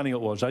how stunning it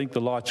was. I think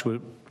the lights were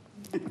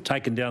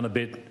taken down a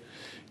bit,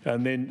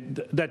 and then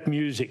that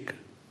music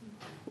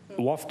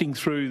wafting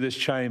through this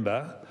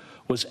chamber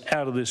was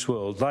out of this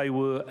world. They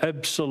were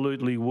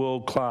absolutely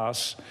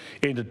world-class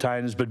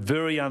entertainers, but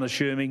very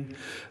unassuming,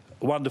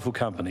 wonderful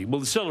company. Well,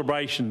 the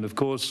celebration, of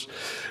course,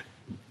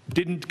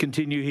 didn't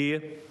continue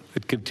here.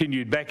 It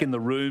continued back in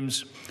the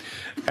rooms,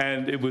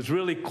 and it was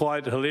really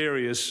quite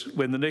hilarious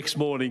when the next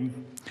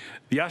morning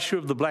the usher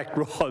of the Black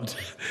Rod,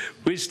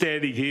 we're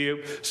standing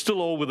here,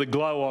 still all with a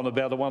glow on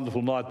about a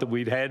wonderful night that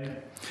we'd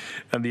had,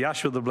 and the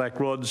usher of the Black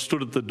Rod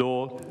stood at the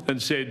door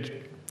and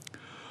said,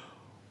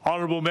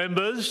 "Honourable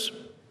members,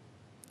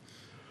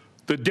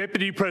 the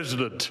Deputy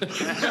President."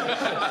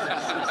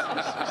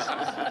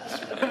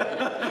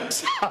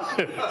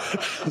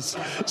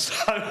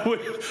 So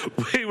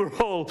we were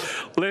all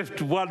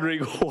left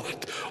wondering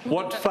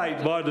what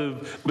fate might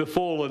have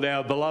befallen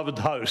our beloved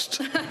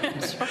host.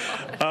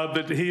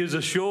 But he has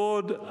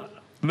assured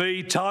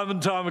me time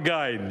and time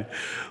again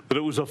that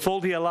it was a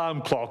faulty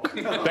alarm clock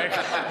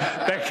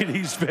back in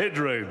his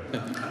bedroom.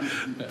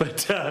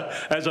 But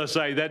as I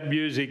say, that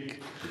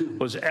music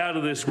was out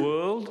of this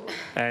world,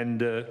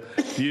 and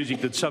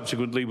music that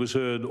subsequently was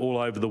heard all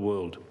over the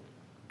world.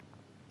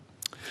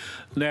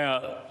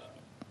 Now,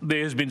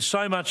 there has been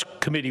so much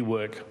committee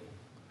work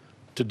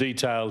to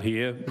detail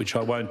here, which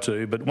I won't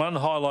do, but one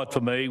highlight for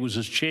me was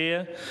as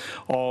chair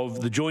of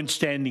the Joint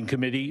Standing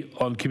Committee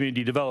on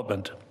Community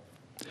Development.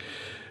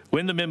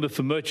 When the member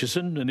for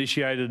Murchison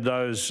initiated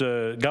those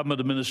government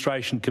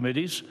administration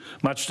committees,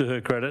 much to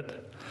her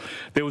credit,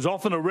 there was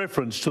often a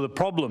reference to the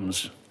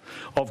problems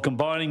of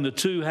combining the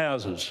two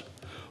houses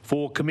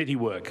for committee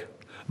work.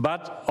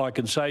 But I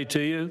can say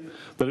to you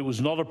that it was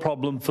not a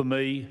problem for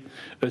me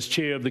as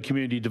chair of the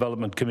Community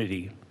Development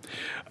Committee.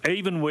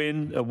 Even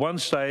when, at one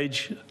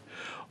stage,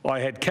 I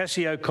had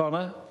Cassie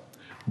O'Connor,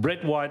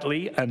 Brett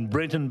Whiteley and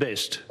Brenton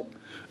Best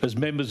as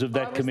members of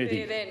that committee.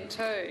 I was there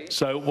then too.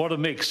 So what a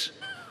mix.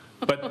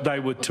 But they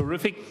were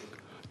terrific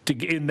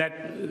in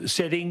that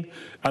setting,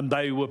 and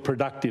they were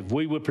productive.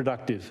 We were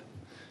productive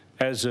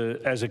as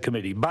a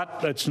committee. But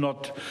that's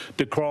not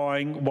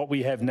decrying what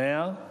we have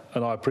now,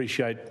 and I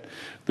appreciate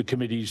the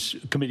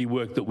committee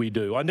work that we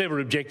do. I never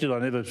objected, I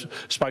never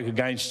spoke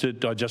against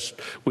it. I just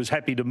was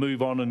happy to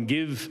move on and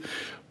give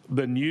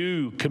the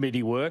new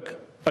committee work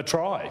a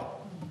try.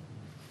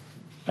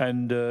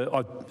 And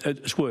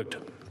it's worked.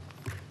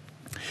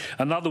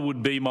 Another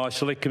would be my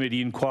select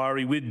committee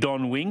inquiry with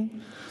Don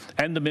Wing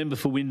and the member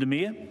for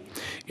Windermere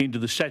into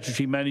the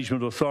Statutory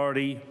Management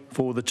Authority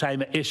for the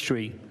Tamar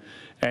Estuary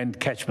and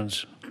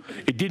catchments.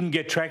 It didn't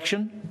get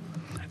traction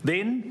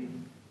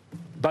then,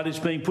 but it's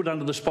been put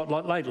under the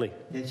spotlight lately.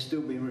 It's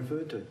still being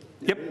referred to.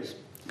 Yep. It is.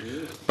 It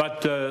is.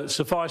 But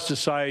suffice to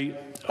say,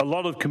 a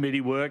lot of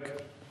committee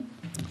work,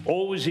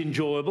 always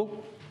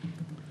enjoyable,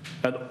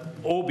 and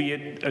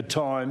albeit at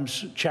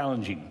times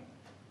challenging.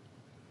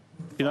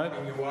 You know?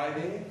 Finding your way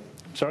there?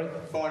 Sorry?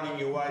 Finding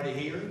your way to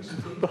hearings?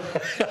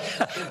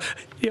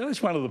 Yeah,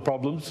 that's one of the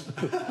problems.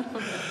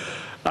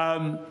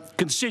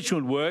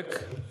 Constituent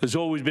work has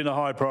always been a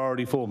high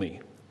priority for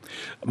me.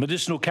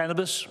 Medicinal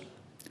cannabis,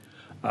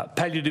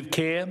 palliative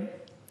care,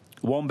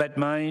 Wombat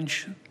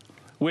Mange,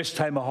 West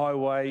Tamar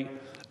Highway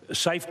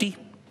safety,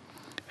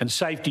 and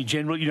safety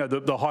generally, you know,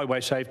 the highway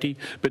safety,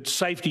 but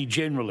safety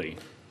generally.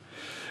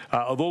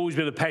 I've always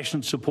been a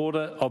passionate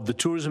supporter of the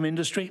tourism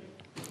industry,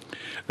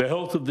 the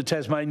health of the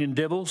Tasmanian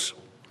Devils.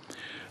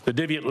 The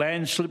Deviant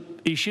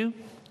landslip issue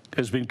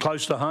has been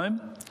close to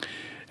home,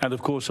 and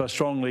of course I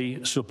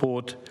strongly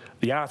support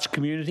the arts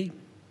community,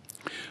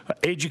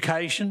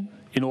 education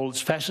in all its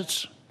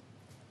facets,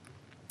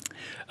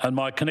 and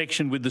my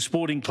connection with the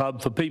Sporting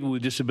Club for People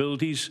with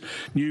Disabilities,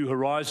 New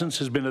Horizons,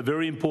 has been a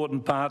very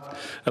important part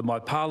of my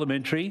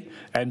parliamentary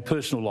and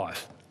personal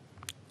life.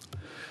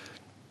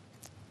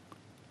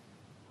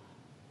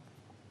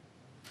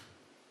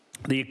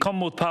 The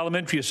Commonwealth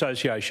Parliamentary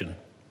Association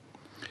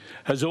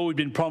has always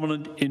been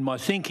prominent in my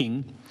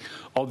thinking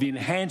of the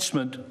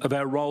enhancement of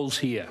our roles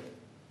here,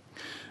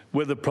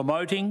 whether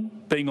promoting,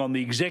 being on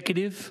the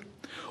executive,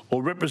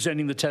 or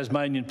representing the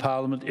Tasmanian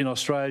Parliament in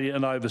Australia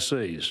and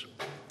overseas.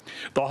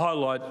 The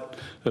highlight,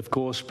 of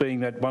course,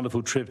 being that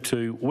wonderful trip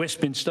to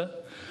Westminster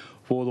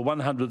for the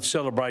 100th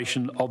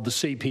celebration of the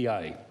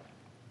CPA.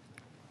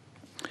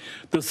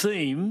 The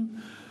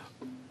theme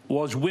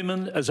was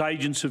Women as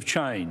Agents of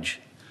Change,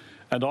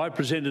 and I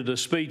presented a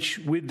speech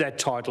with that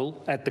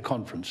title at the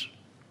conference.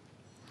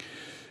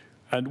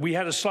 And we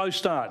had a slow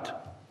start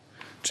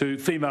to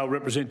female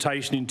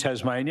representation in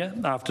Tasmania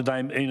after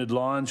Dame Enid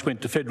Lyons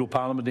went to federal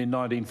parliament in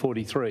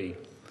 1943.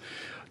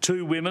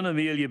 Two women,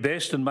 Amelia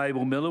Best and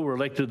Mabel Miller, were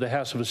elected to the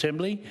House of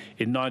Assembly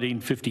in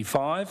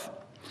 1955,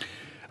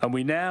 and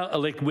we now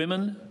elect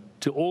women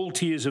to all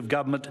tiers of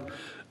government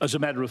as a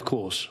matter of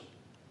course.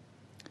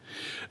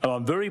 And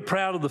I'm very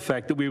proud of the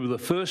fact that we were the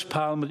first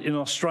parliament in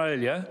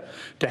Australia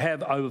to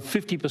have over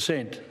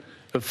 50%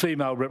 of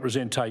female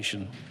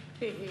representation.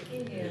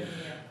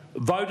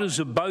 Voters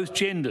of both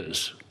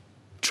genders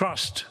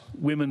trust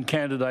women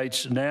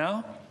candidates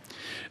now,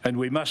 and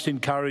we must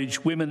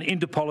encourage women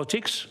into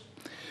politics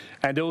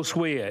and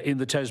elsewhere in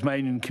the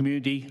Tasmanian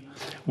community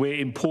where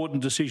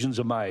important decisions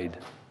are made.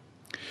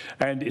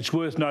 And it's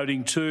worth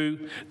noting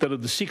too that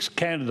of the 6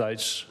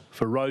 candidates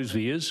for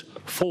Rosevears,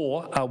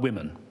 4 are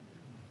women.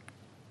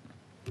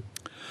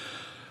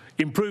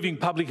 Improving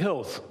public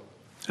health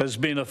has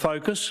been a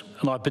focus,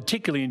 and I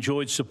particularly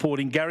enjoyed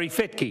supporting Gary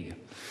Fetke,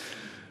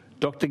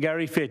 Dr.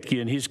 Gary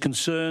Fetke, and his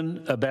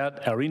concern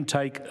about our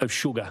intake of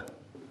sugar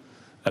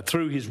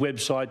through his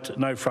website,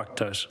 No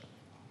Fructose.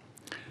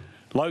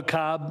 Low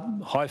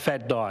carb, high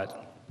fat diet.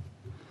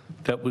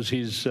 That was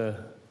his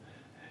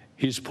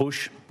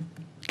push.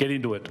 Get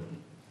into it.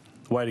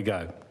 Way to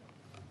go.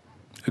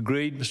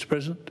 Agreed, Mr.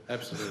 President?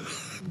 Absolutely.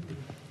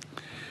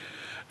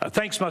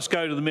 Thanks must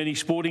go to the many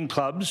sporting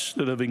clubs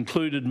that have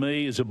included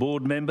me as a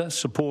board member,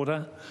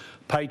 supporter,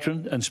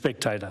 patron and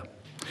spectator.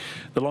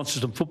 The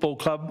Launceston Football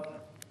Club,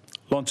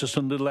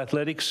 Launceston Little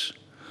Athletics,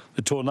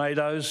 the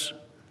Tornadoes,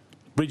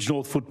 Bridge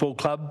North Football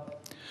Club,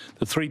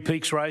 the Three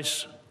Peaks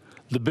Race,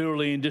 the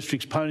Birrelly and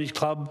Districts Ponies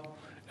Club,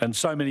 and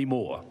so many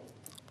more.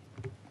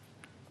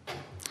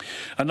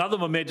 Another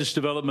momentous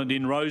development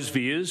in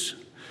Rosevears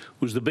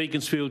was the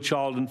Beaconsfield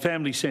Child and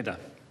Family Centre.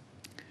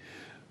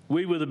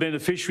 We were the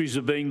beneficiaries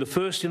of being the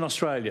first in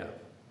Australia,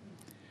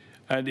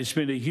 and it's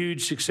been a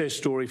huge success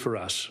story for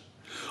us.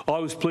 I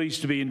was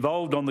pleased to be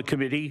involved on the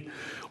committee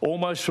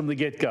almost from the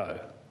get-go.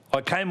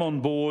 I came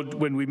on board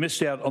when we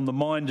missed out on the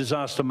mine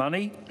disaster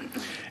money,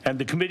 and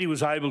the committee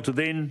was able to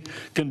then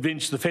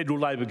convince the federal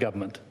Labor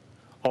government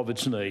of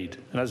its need.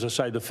 And as I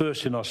say, the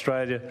first in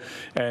Australia,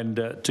 and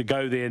to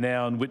go there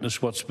now and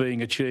witness what's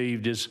being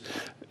achieved is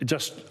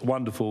just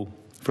wonderful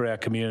for our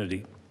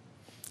community.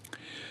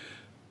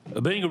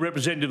 Being a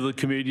representative of the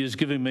community has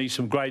given me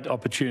some great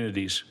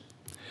opportunities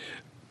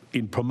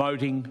in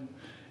promoting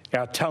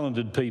our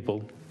talented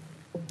people.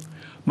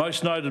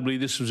 Most notably,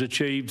 this was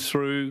achieved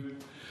through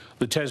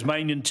the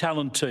Tasmanian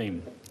Talent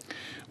Team,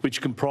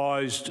 which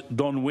comprised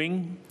Don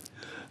Wing,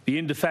 the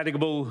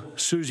indefatigable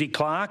Susie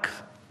Clark,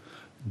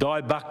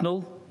 Di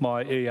Bucknell,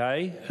 my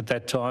EA at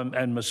that time,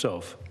 and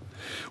myself.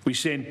 We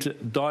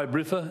sent Di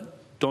Briffa,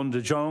 Don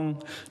De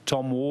Jong,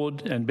 Tom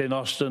Ward and Ben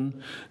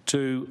Austin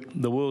to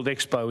the World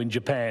Expo in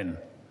Japan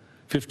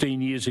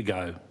 15 years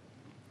ago,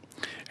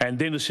 and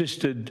then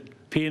assisted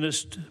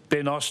pianist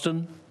Ben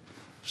Austin,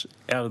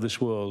 out of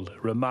this world,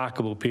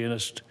 remarkable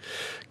pianist,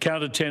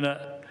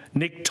 countertenor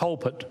Nick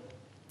Tolpert,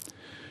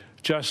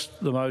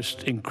 just the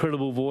most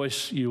incredible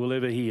voice you will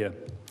ever hear,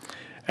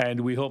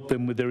 and we help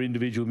them with their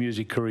individual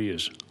music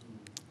careers.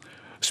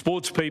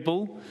 Sports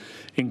people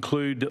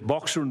include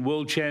boxer and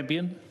world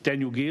champion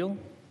Daniel Gill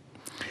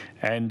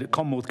and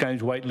Commonwealth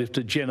Games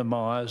weightlifter Jenna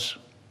Myers.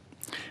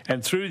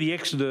 And through the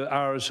Exeter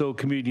RSL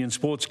Community and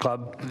Sports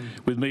Club,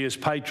 with me as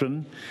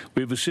patron,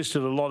 we've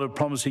assisted a lot of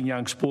promising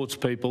young sports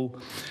people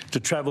to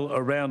travel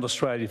around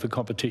Australia for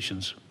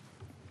competitions.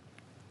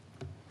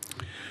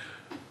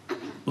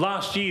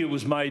 Last year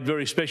was made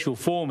very special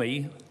for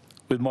me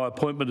with my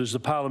appointment as the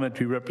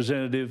parliamentary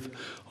representative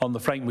on the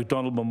Frank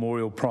McDonald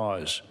Memorial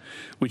Prize,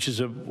 which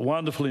is a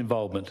wonderful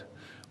involvement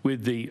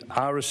with the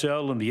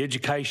RSL and the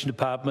Education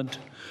Department,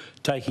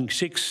 taking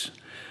 6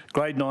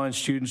 Grade 9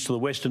 students to the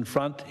Western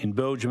Front in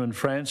Belgium and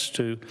France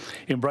to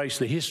embrace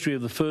the history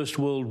of the First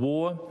World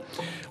War,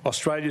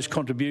 Australia's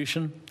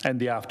contribution and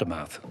the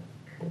aftermath.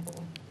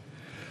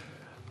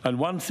 And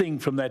one thing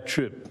from that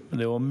trip,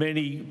 there were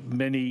many,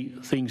 many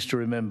things to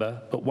remember,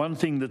 but one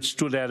thing that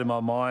stood out in my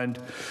mind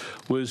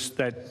was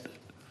that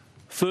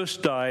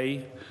first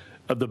day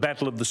of the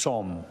Battle of the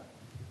Somme.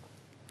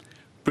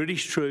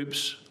 British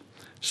troops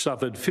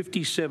suffered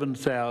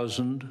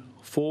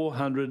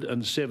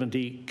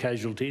 57,470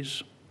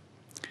 casualties,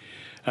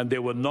 and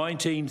there were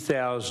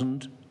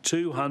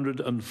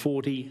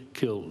 19,240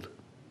 killed.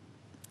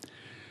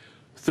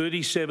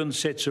 37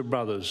 sets of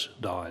brothers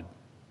died.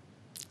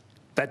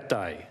 That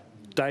day,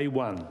 day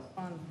one.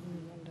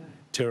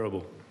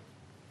 Terrible.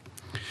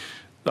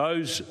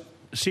 Those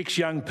 6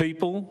 young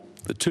people,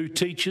 the 2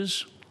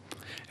 teachers,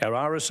 our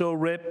RSL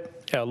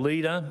rep, our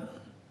leader,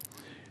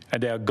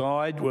 and our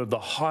guide were of the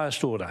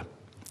highest order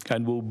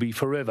and will be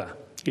forever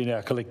in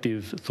our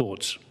collective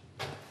thoughts.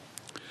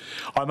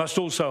 I must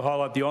also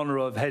highlight the honour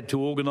I've had to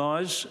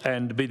organise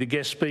and be the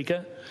guest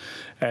speaker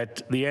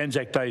at the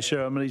Anzac Day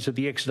ceremonies at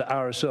the Exeter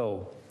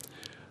RSL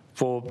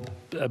for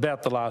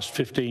about the last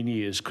 15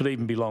 years, could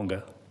even be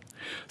longer.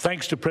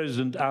 Thanks to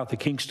President Arthur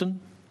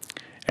Kingston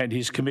and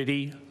his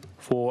committee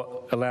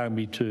for allowing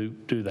me to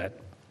do that.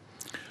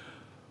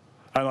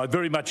 And I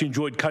very much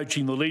enjoyed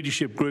coaching the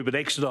leadership group at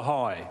Exeter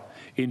High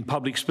in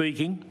public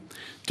speaking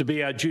to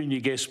be our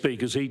junior guest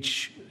speakers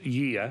each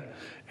year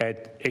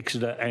at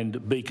Exeter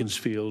and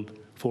Beaconsfield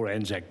for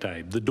Anzac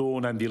Day, the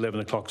dawn and the 11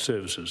 o'clock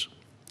services.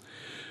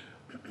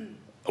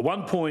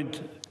 One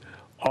point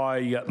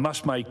I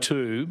must make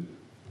too,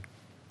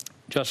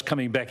 just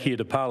coming back here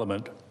to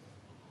Parliament,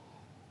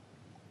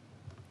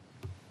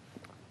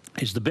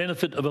 is the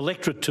benefit of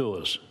electorate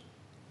tours.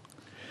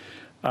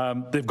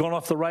 They've gone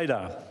off the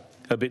radar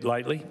a bit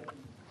lately,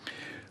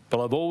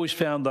 but I've always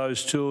found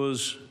those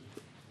tours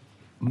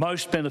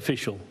most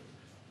beneficial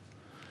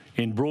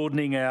in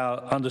broadening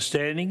our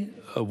understanding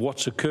of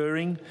what's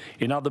occurring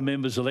in other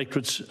members'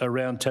 electorates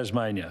around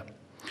Tasmania.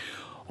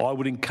 I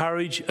would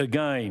encourage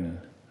again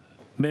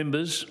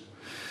members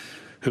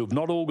who have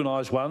not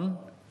organised one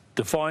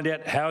to find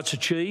out how it's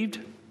achieved,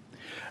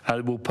 and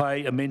it will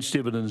pay immense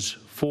dividends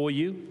for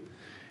you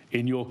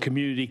in your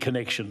community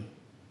connection.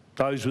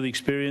 Those with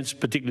experience,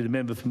 particularly the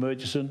member for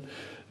Murchison,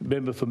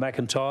 member for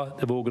McIntyre,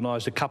 they've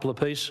organised a couple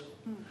apiece.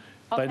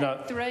 I've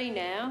had 3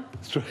 now.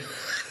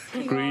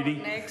 Greedy.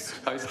 Next.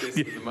 Hostess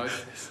with the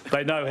mostess.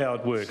 They know how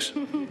it works.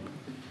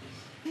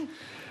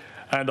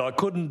 And I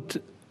couldn't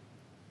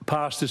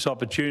pass this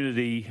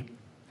opportunity,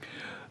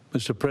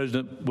 Mr.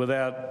 President,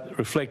 without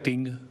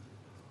reflecting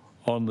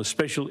on the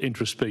special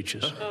interest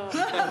speeches. I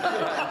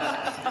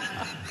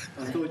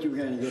thought you were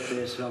going to get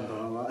there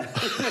sometime, right?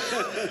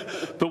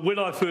 But when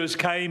I first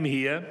came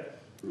here,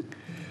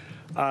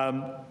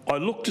 I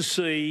looked to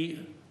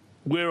see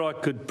where I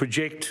could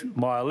project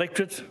my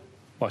electorate,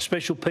 my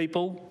special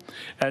people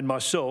and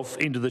myself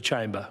into the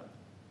chamber.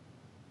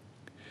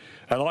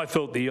 And I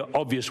felt the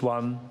obvious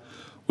one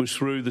was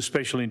through the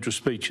special interest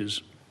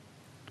speeches.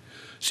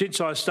 Since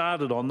I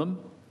started on them,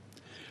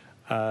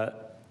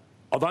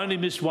 I've only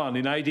missed one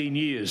in 18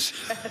 years.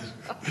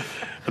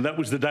 And that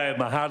was the day of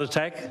my heart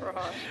attack.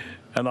 Right.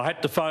 And I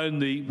had to phone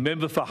the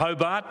member for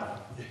Hobart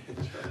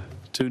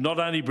to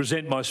not only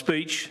present my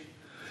speech,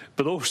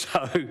 but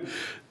also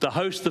to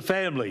host the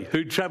family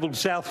who travelled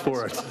south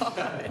for it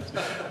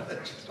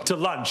to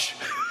lunch.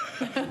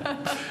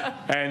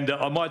 And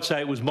I might say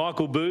it was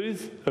Michael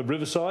Booth of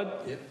Riverside.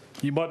 Yep.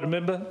 You might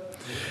remember.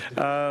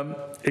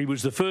 He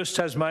was the first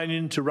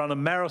Tasmanian to run a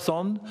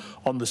marathon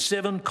on the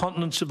 7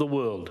 continents of the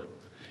world,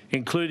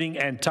 including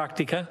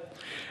Antarctica,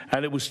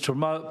 and it was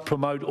to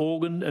promote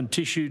organ and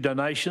tissue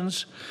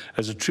donations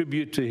as a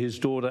tribute to his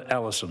daughter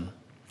Alison.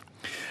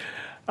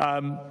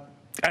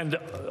 And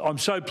I'm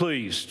so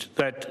pleased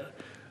that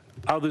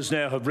others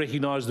now have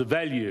recognised the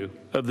value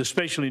of the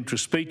special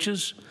interest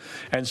speeches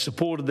and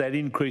supported that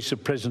increase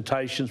of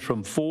presentations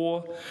from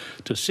 4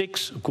 to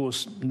 6, of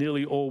course,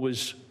 nearly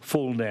always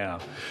full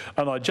now.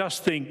 And I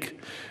just think,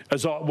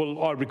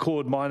 I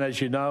record mine, as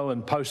you know,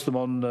 and post them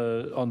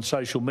on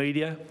social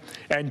media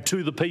and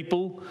to the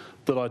people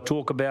that I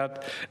talk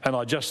about, and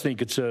I just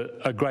think it's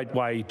a great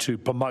way to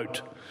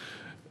promote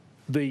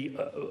the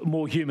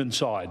more human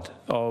side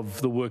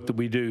of the work that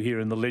we do here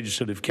in the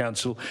Legislative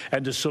Council,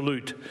 and to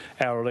salute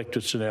our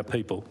electorates and our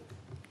people.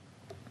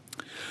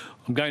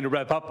 I'm going to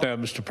wrap up now,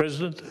 Mr.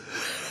 President.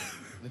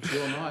 It's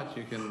your night,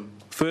 you can...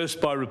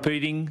 First, by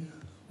repeating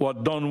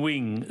what Don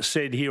Wing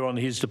said here on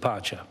his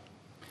departure.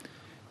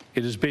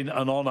 It has been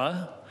an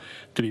honour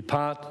to be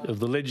part of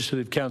the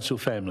Legislative Council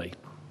family.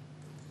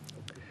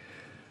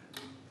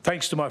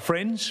 Thanks to my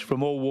friends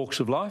from all walks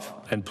of life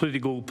and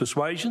political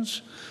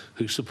persuasions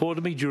who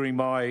supported me during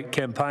my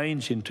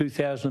campaigns in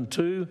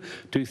 2002,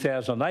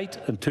 2008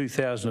 and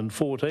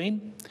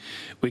 2014.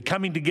 We're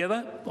coming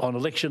together on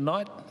election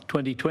night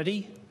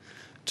 2020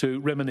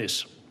 to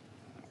reminisce.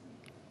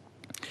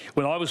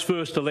 When I was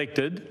first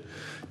elected,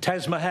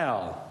 Tasma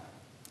Howell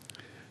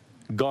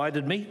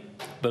guided me,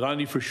 but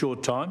only for a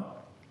short time.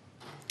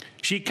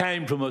 She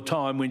came from a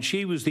time when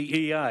she was the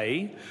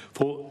EA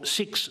for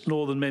 6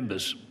 Northern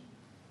members.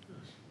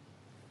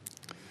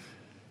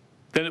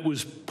 Then it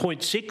was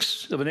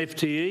 0.6 of an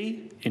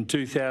FTE in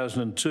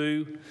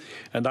 2002,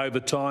 and over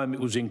time it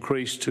was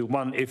increased to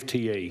 1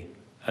 FTE,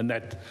 and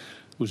that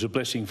was a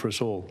blessing for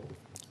us all.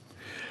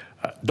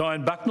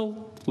 Diane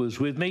Bucknell was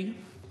with me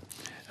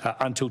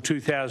until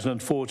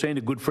 2014,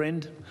 a good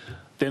friend.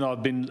 Then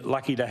I've been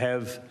lucky to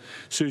have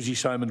Susie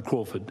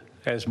Somann-Crawford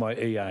as my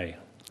EA.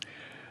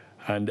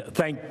 And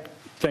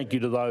thank you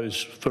to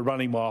those for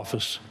running my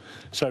office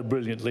so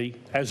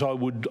brilliantly, as I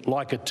would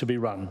like it to be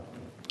run,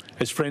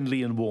 as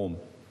friendly and warm.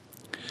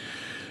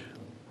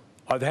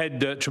 I've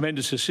had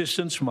tremendous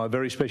assistance from my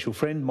very special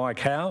friend, Mike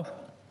Howe,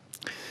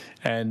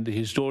 and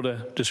his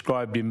daughter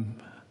described him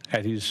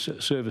at his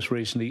service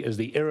recently as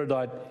the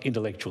erudite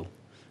intellectual.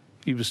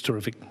 He was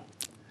terrific.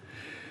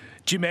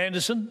 Jim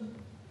Anderson,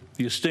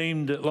 the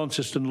esteemed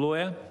Launceston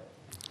lawyer,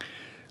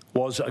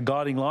 was a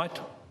guiding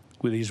light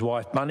with his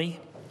wife Money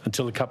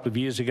until a couple of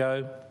years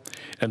ago,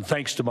 and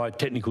thanks to my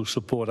technical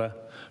supporter,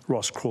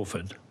 Ross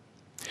Crawford.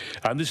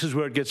 And this is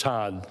where it gets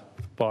hard,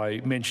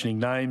 by mentioning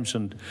names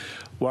and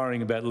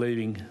worrying about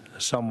leaving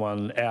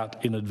someone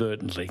out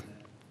inadvertently.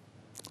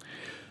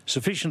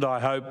 Sufficient, I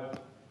hope,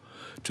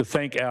 to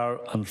thank our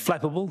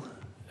unflappable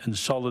and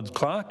solid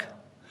clerk,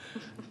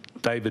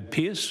 David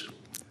Pearce,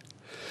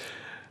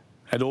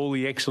 and all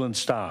the excellent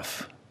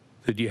staff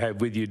that you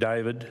have with you,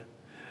 David,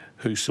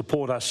 who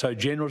support us so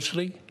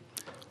generously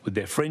with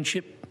their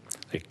friendship,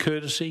 their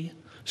courtesy,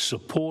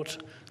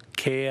 support,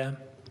 care,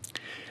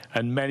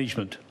 and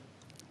management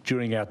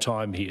during our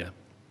time here.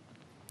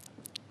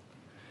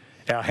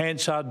 Our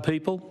Hansard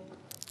people,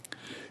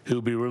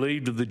 who'll be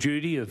relieved of the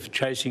duty of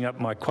chasing up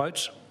my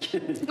quotes.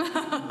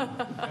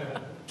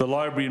 The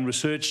library and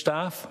research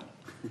staff,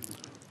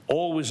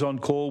 always on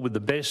call with the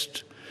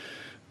best,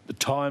 the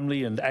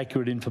timely and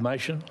accurate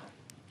information.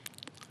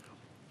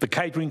 The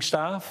catering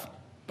staff,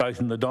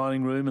 both in the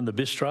dining room and the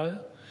bistro,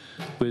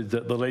 with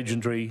the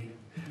legendary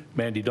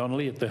Mandy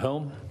Donnelly at the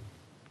helm.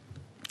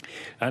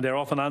 And our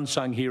often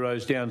unsung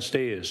heroes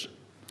downstairs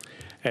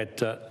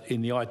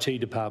in the IT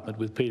department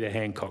with Peter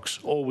Hancock's,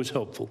 always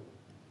helpful.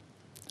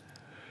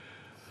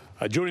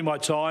 During my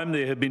time,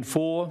 there have been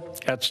 4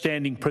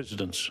 outstanding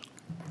presidents,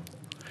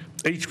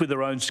 each with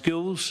their own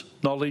skills,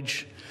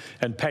 knowledge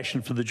and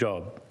passion for the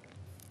job.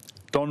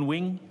 Don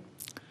Wing,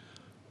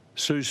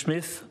 Sue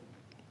Smith,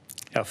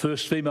 our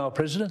first female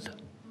president,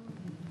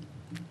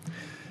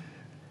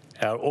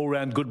 our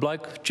all-round good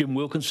bloke, Jim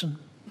Wilkinson,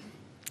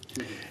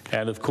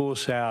 and of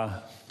course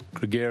our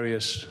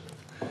gregarious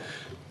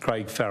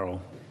Craig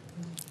Farrell,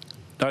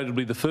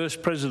 notably the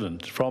first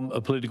president from a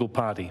political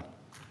party.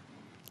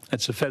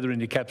 That's a feather in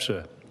your cap,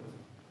 sir.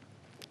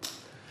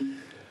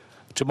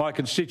 To my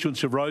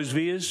constituents of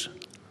Rosevears,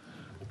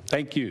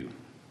 thank you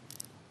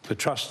for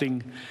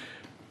trusting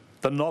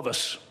the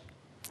novice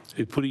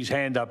who put his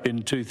hand up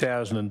in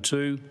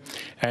 2002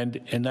 and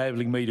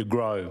enabling me to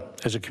grow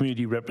as a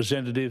community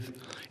representative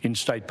in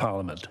State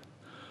Parliament.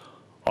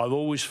 I've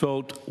always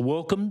felt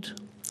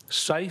welcomed,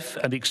 safe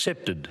and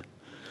accepted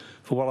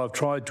for what I've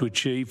tried to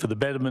achieve for the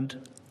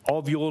betterment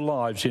of your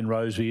lives in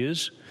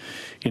Rosevears,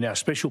 in our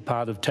special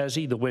part of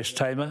Tassie, the West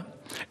Tamar,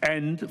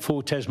 and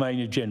for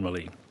Tasmania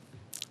generally.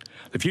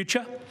 the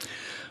future?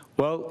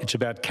 Well, it's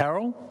about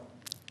Carol.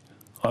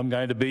 I'm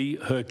going to be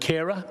her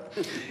carer.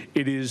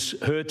 It is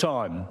her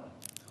time.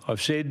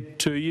 I've said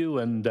to you,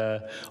 and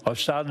I've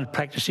started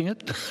practicing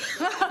it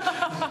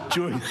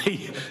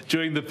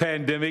during the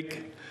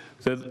pandemic,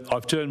 that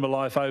I've turned my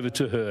life over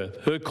to her.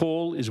 Her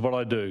call is what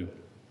I do.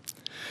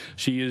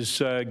 She has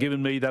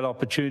given me that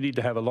opportunity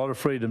to have a lot of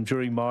freedom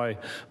during my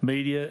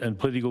media and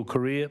political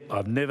career.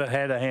 I've never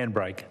had a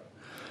handbrake.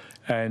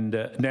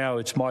 And now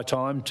it's my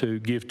time to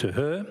give to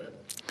her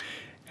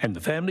and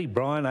the family,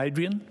 Brian,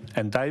 Adrian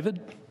and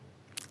David,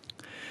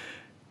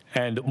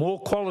 and more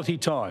quality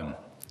time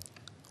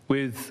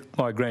with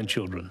my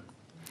grandchildren.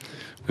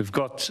 We've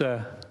got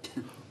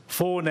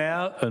 4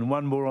 now and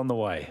 1 more on the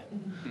way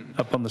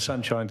up on the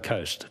Sunshine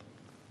Coast.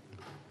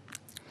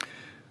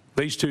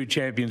 These 2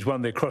 champions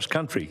won their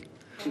cross-country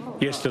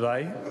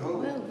yesterday.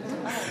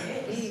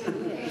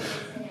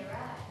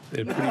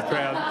 They're pretty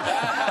proud.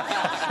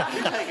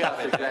 Take up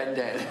his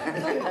granddad.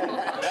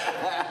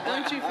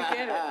 Don't you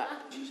forget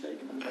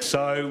it.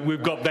 So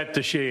we've got that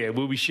to share.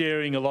 We'll be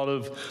sharing a lot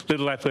of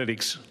little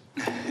athletics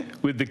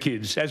with the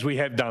kids, as we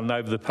have done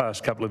over the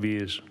past couple of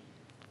years.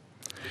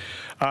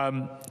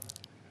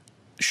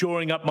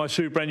 Shoring up my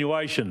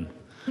superannuation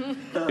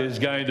is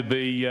going to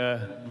be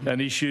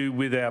an issue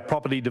with our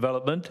property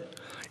development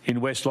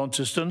in West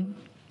Launceston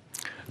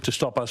to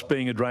stop us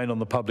being a drain on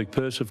the public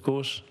purse, of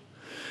course.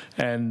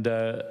 And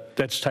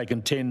that's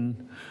taken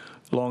 10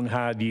 long,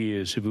 hard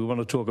years. If we want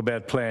to talk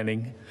about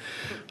planning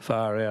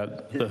far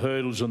out, the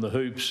hurdles and the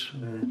hoops,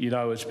 you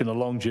know, it's been a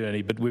long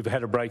journey, but we've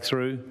had a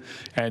breakthrough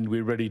and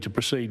we're ready to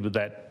proceed with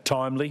that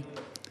timely,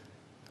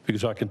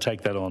 because I can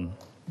take that on.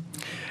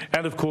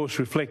 And of course,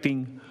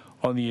 reflecting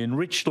on the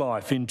enriched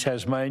life in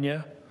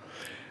Tasmania,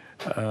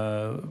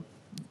 that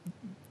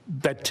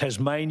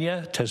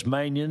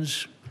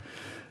Tasmanians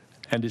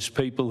and its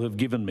people have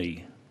given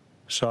me.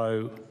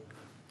 So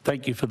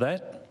thank you for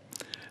that,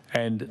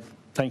 and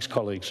thanks,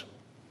 colleagues.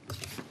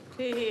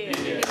 Yeah.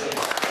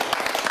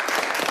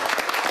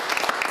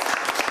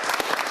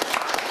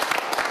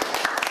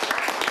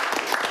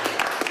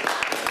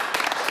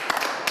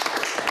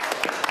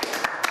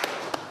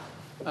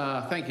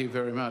 Thank you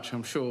very much.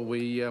 I'm sure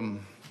we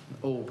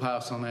all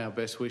pass on our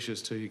best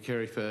wishes to you,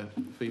 Kerry, for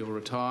your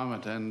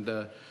retirement, and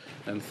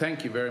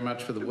thank you very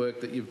much for the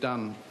work that you've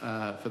done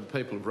for the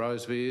people of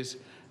Rosevears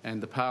and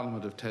the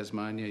Parliament of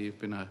Tasmania. You've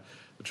been a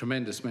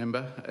tremendous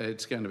member.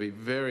 It's going to be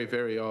very,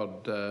 very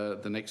odd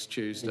the next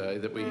Tuesday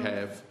that we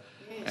have,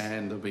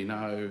 and there'll be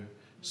no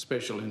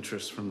special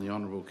interest from the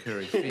Honourable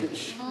Kerry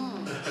Finch.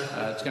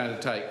 It's going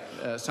to take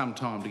some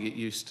time to get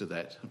used to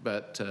that,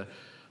 but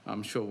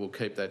I'm sure we'll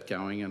keep that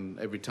going, and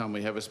every time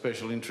we have a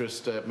special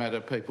interest matter,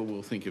 people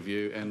will think of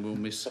you, and we'll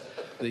miss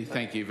the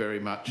thank you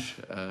very much,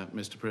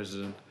 Mr.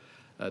 President,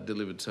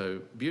 delivered so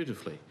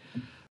beautifully.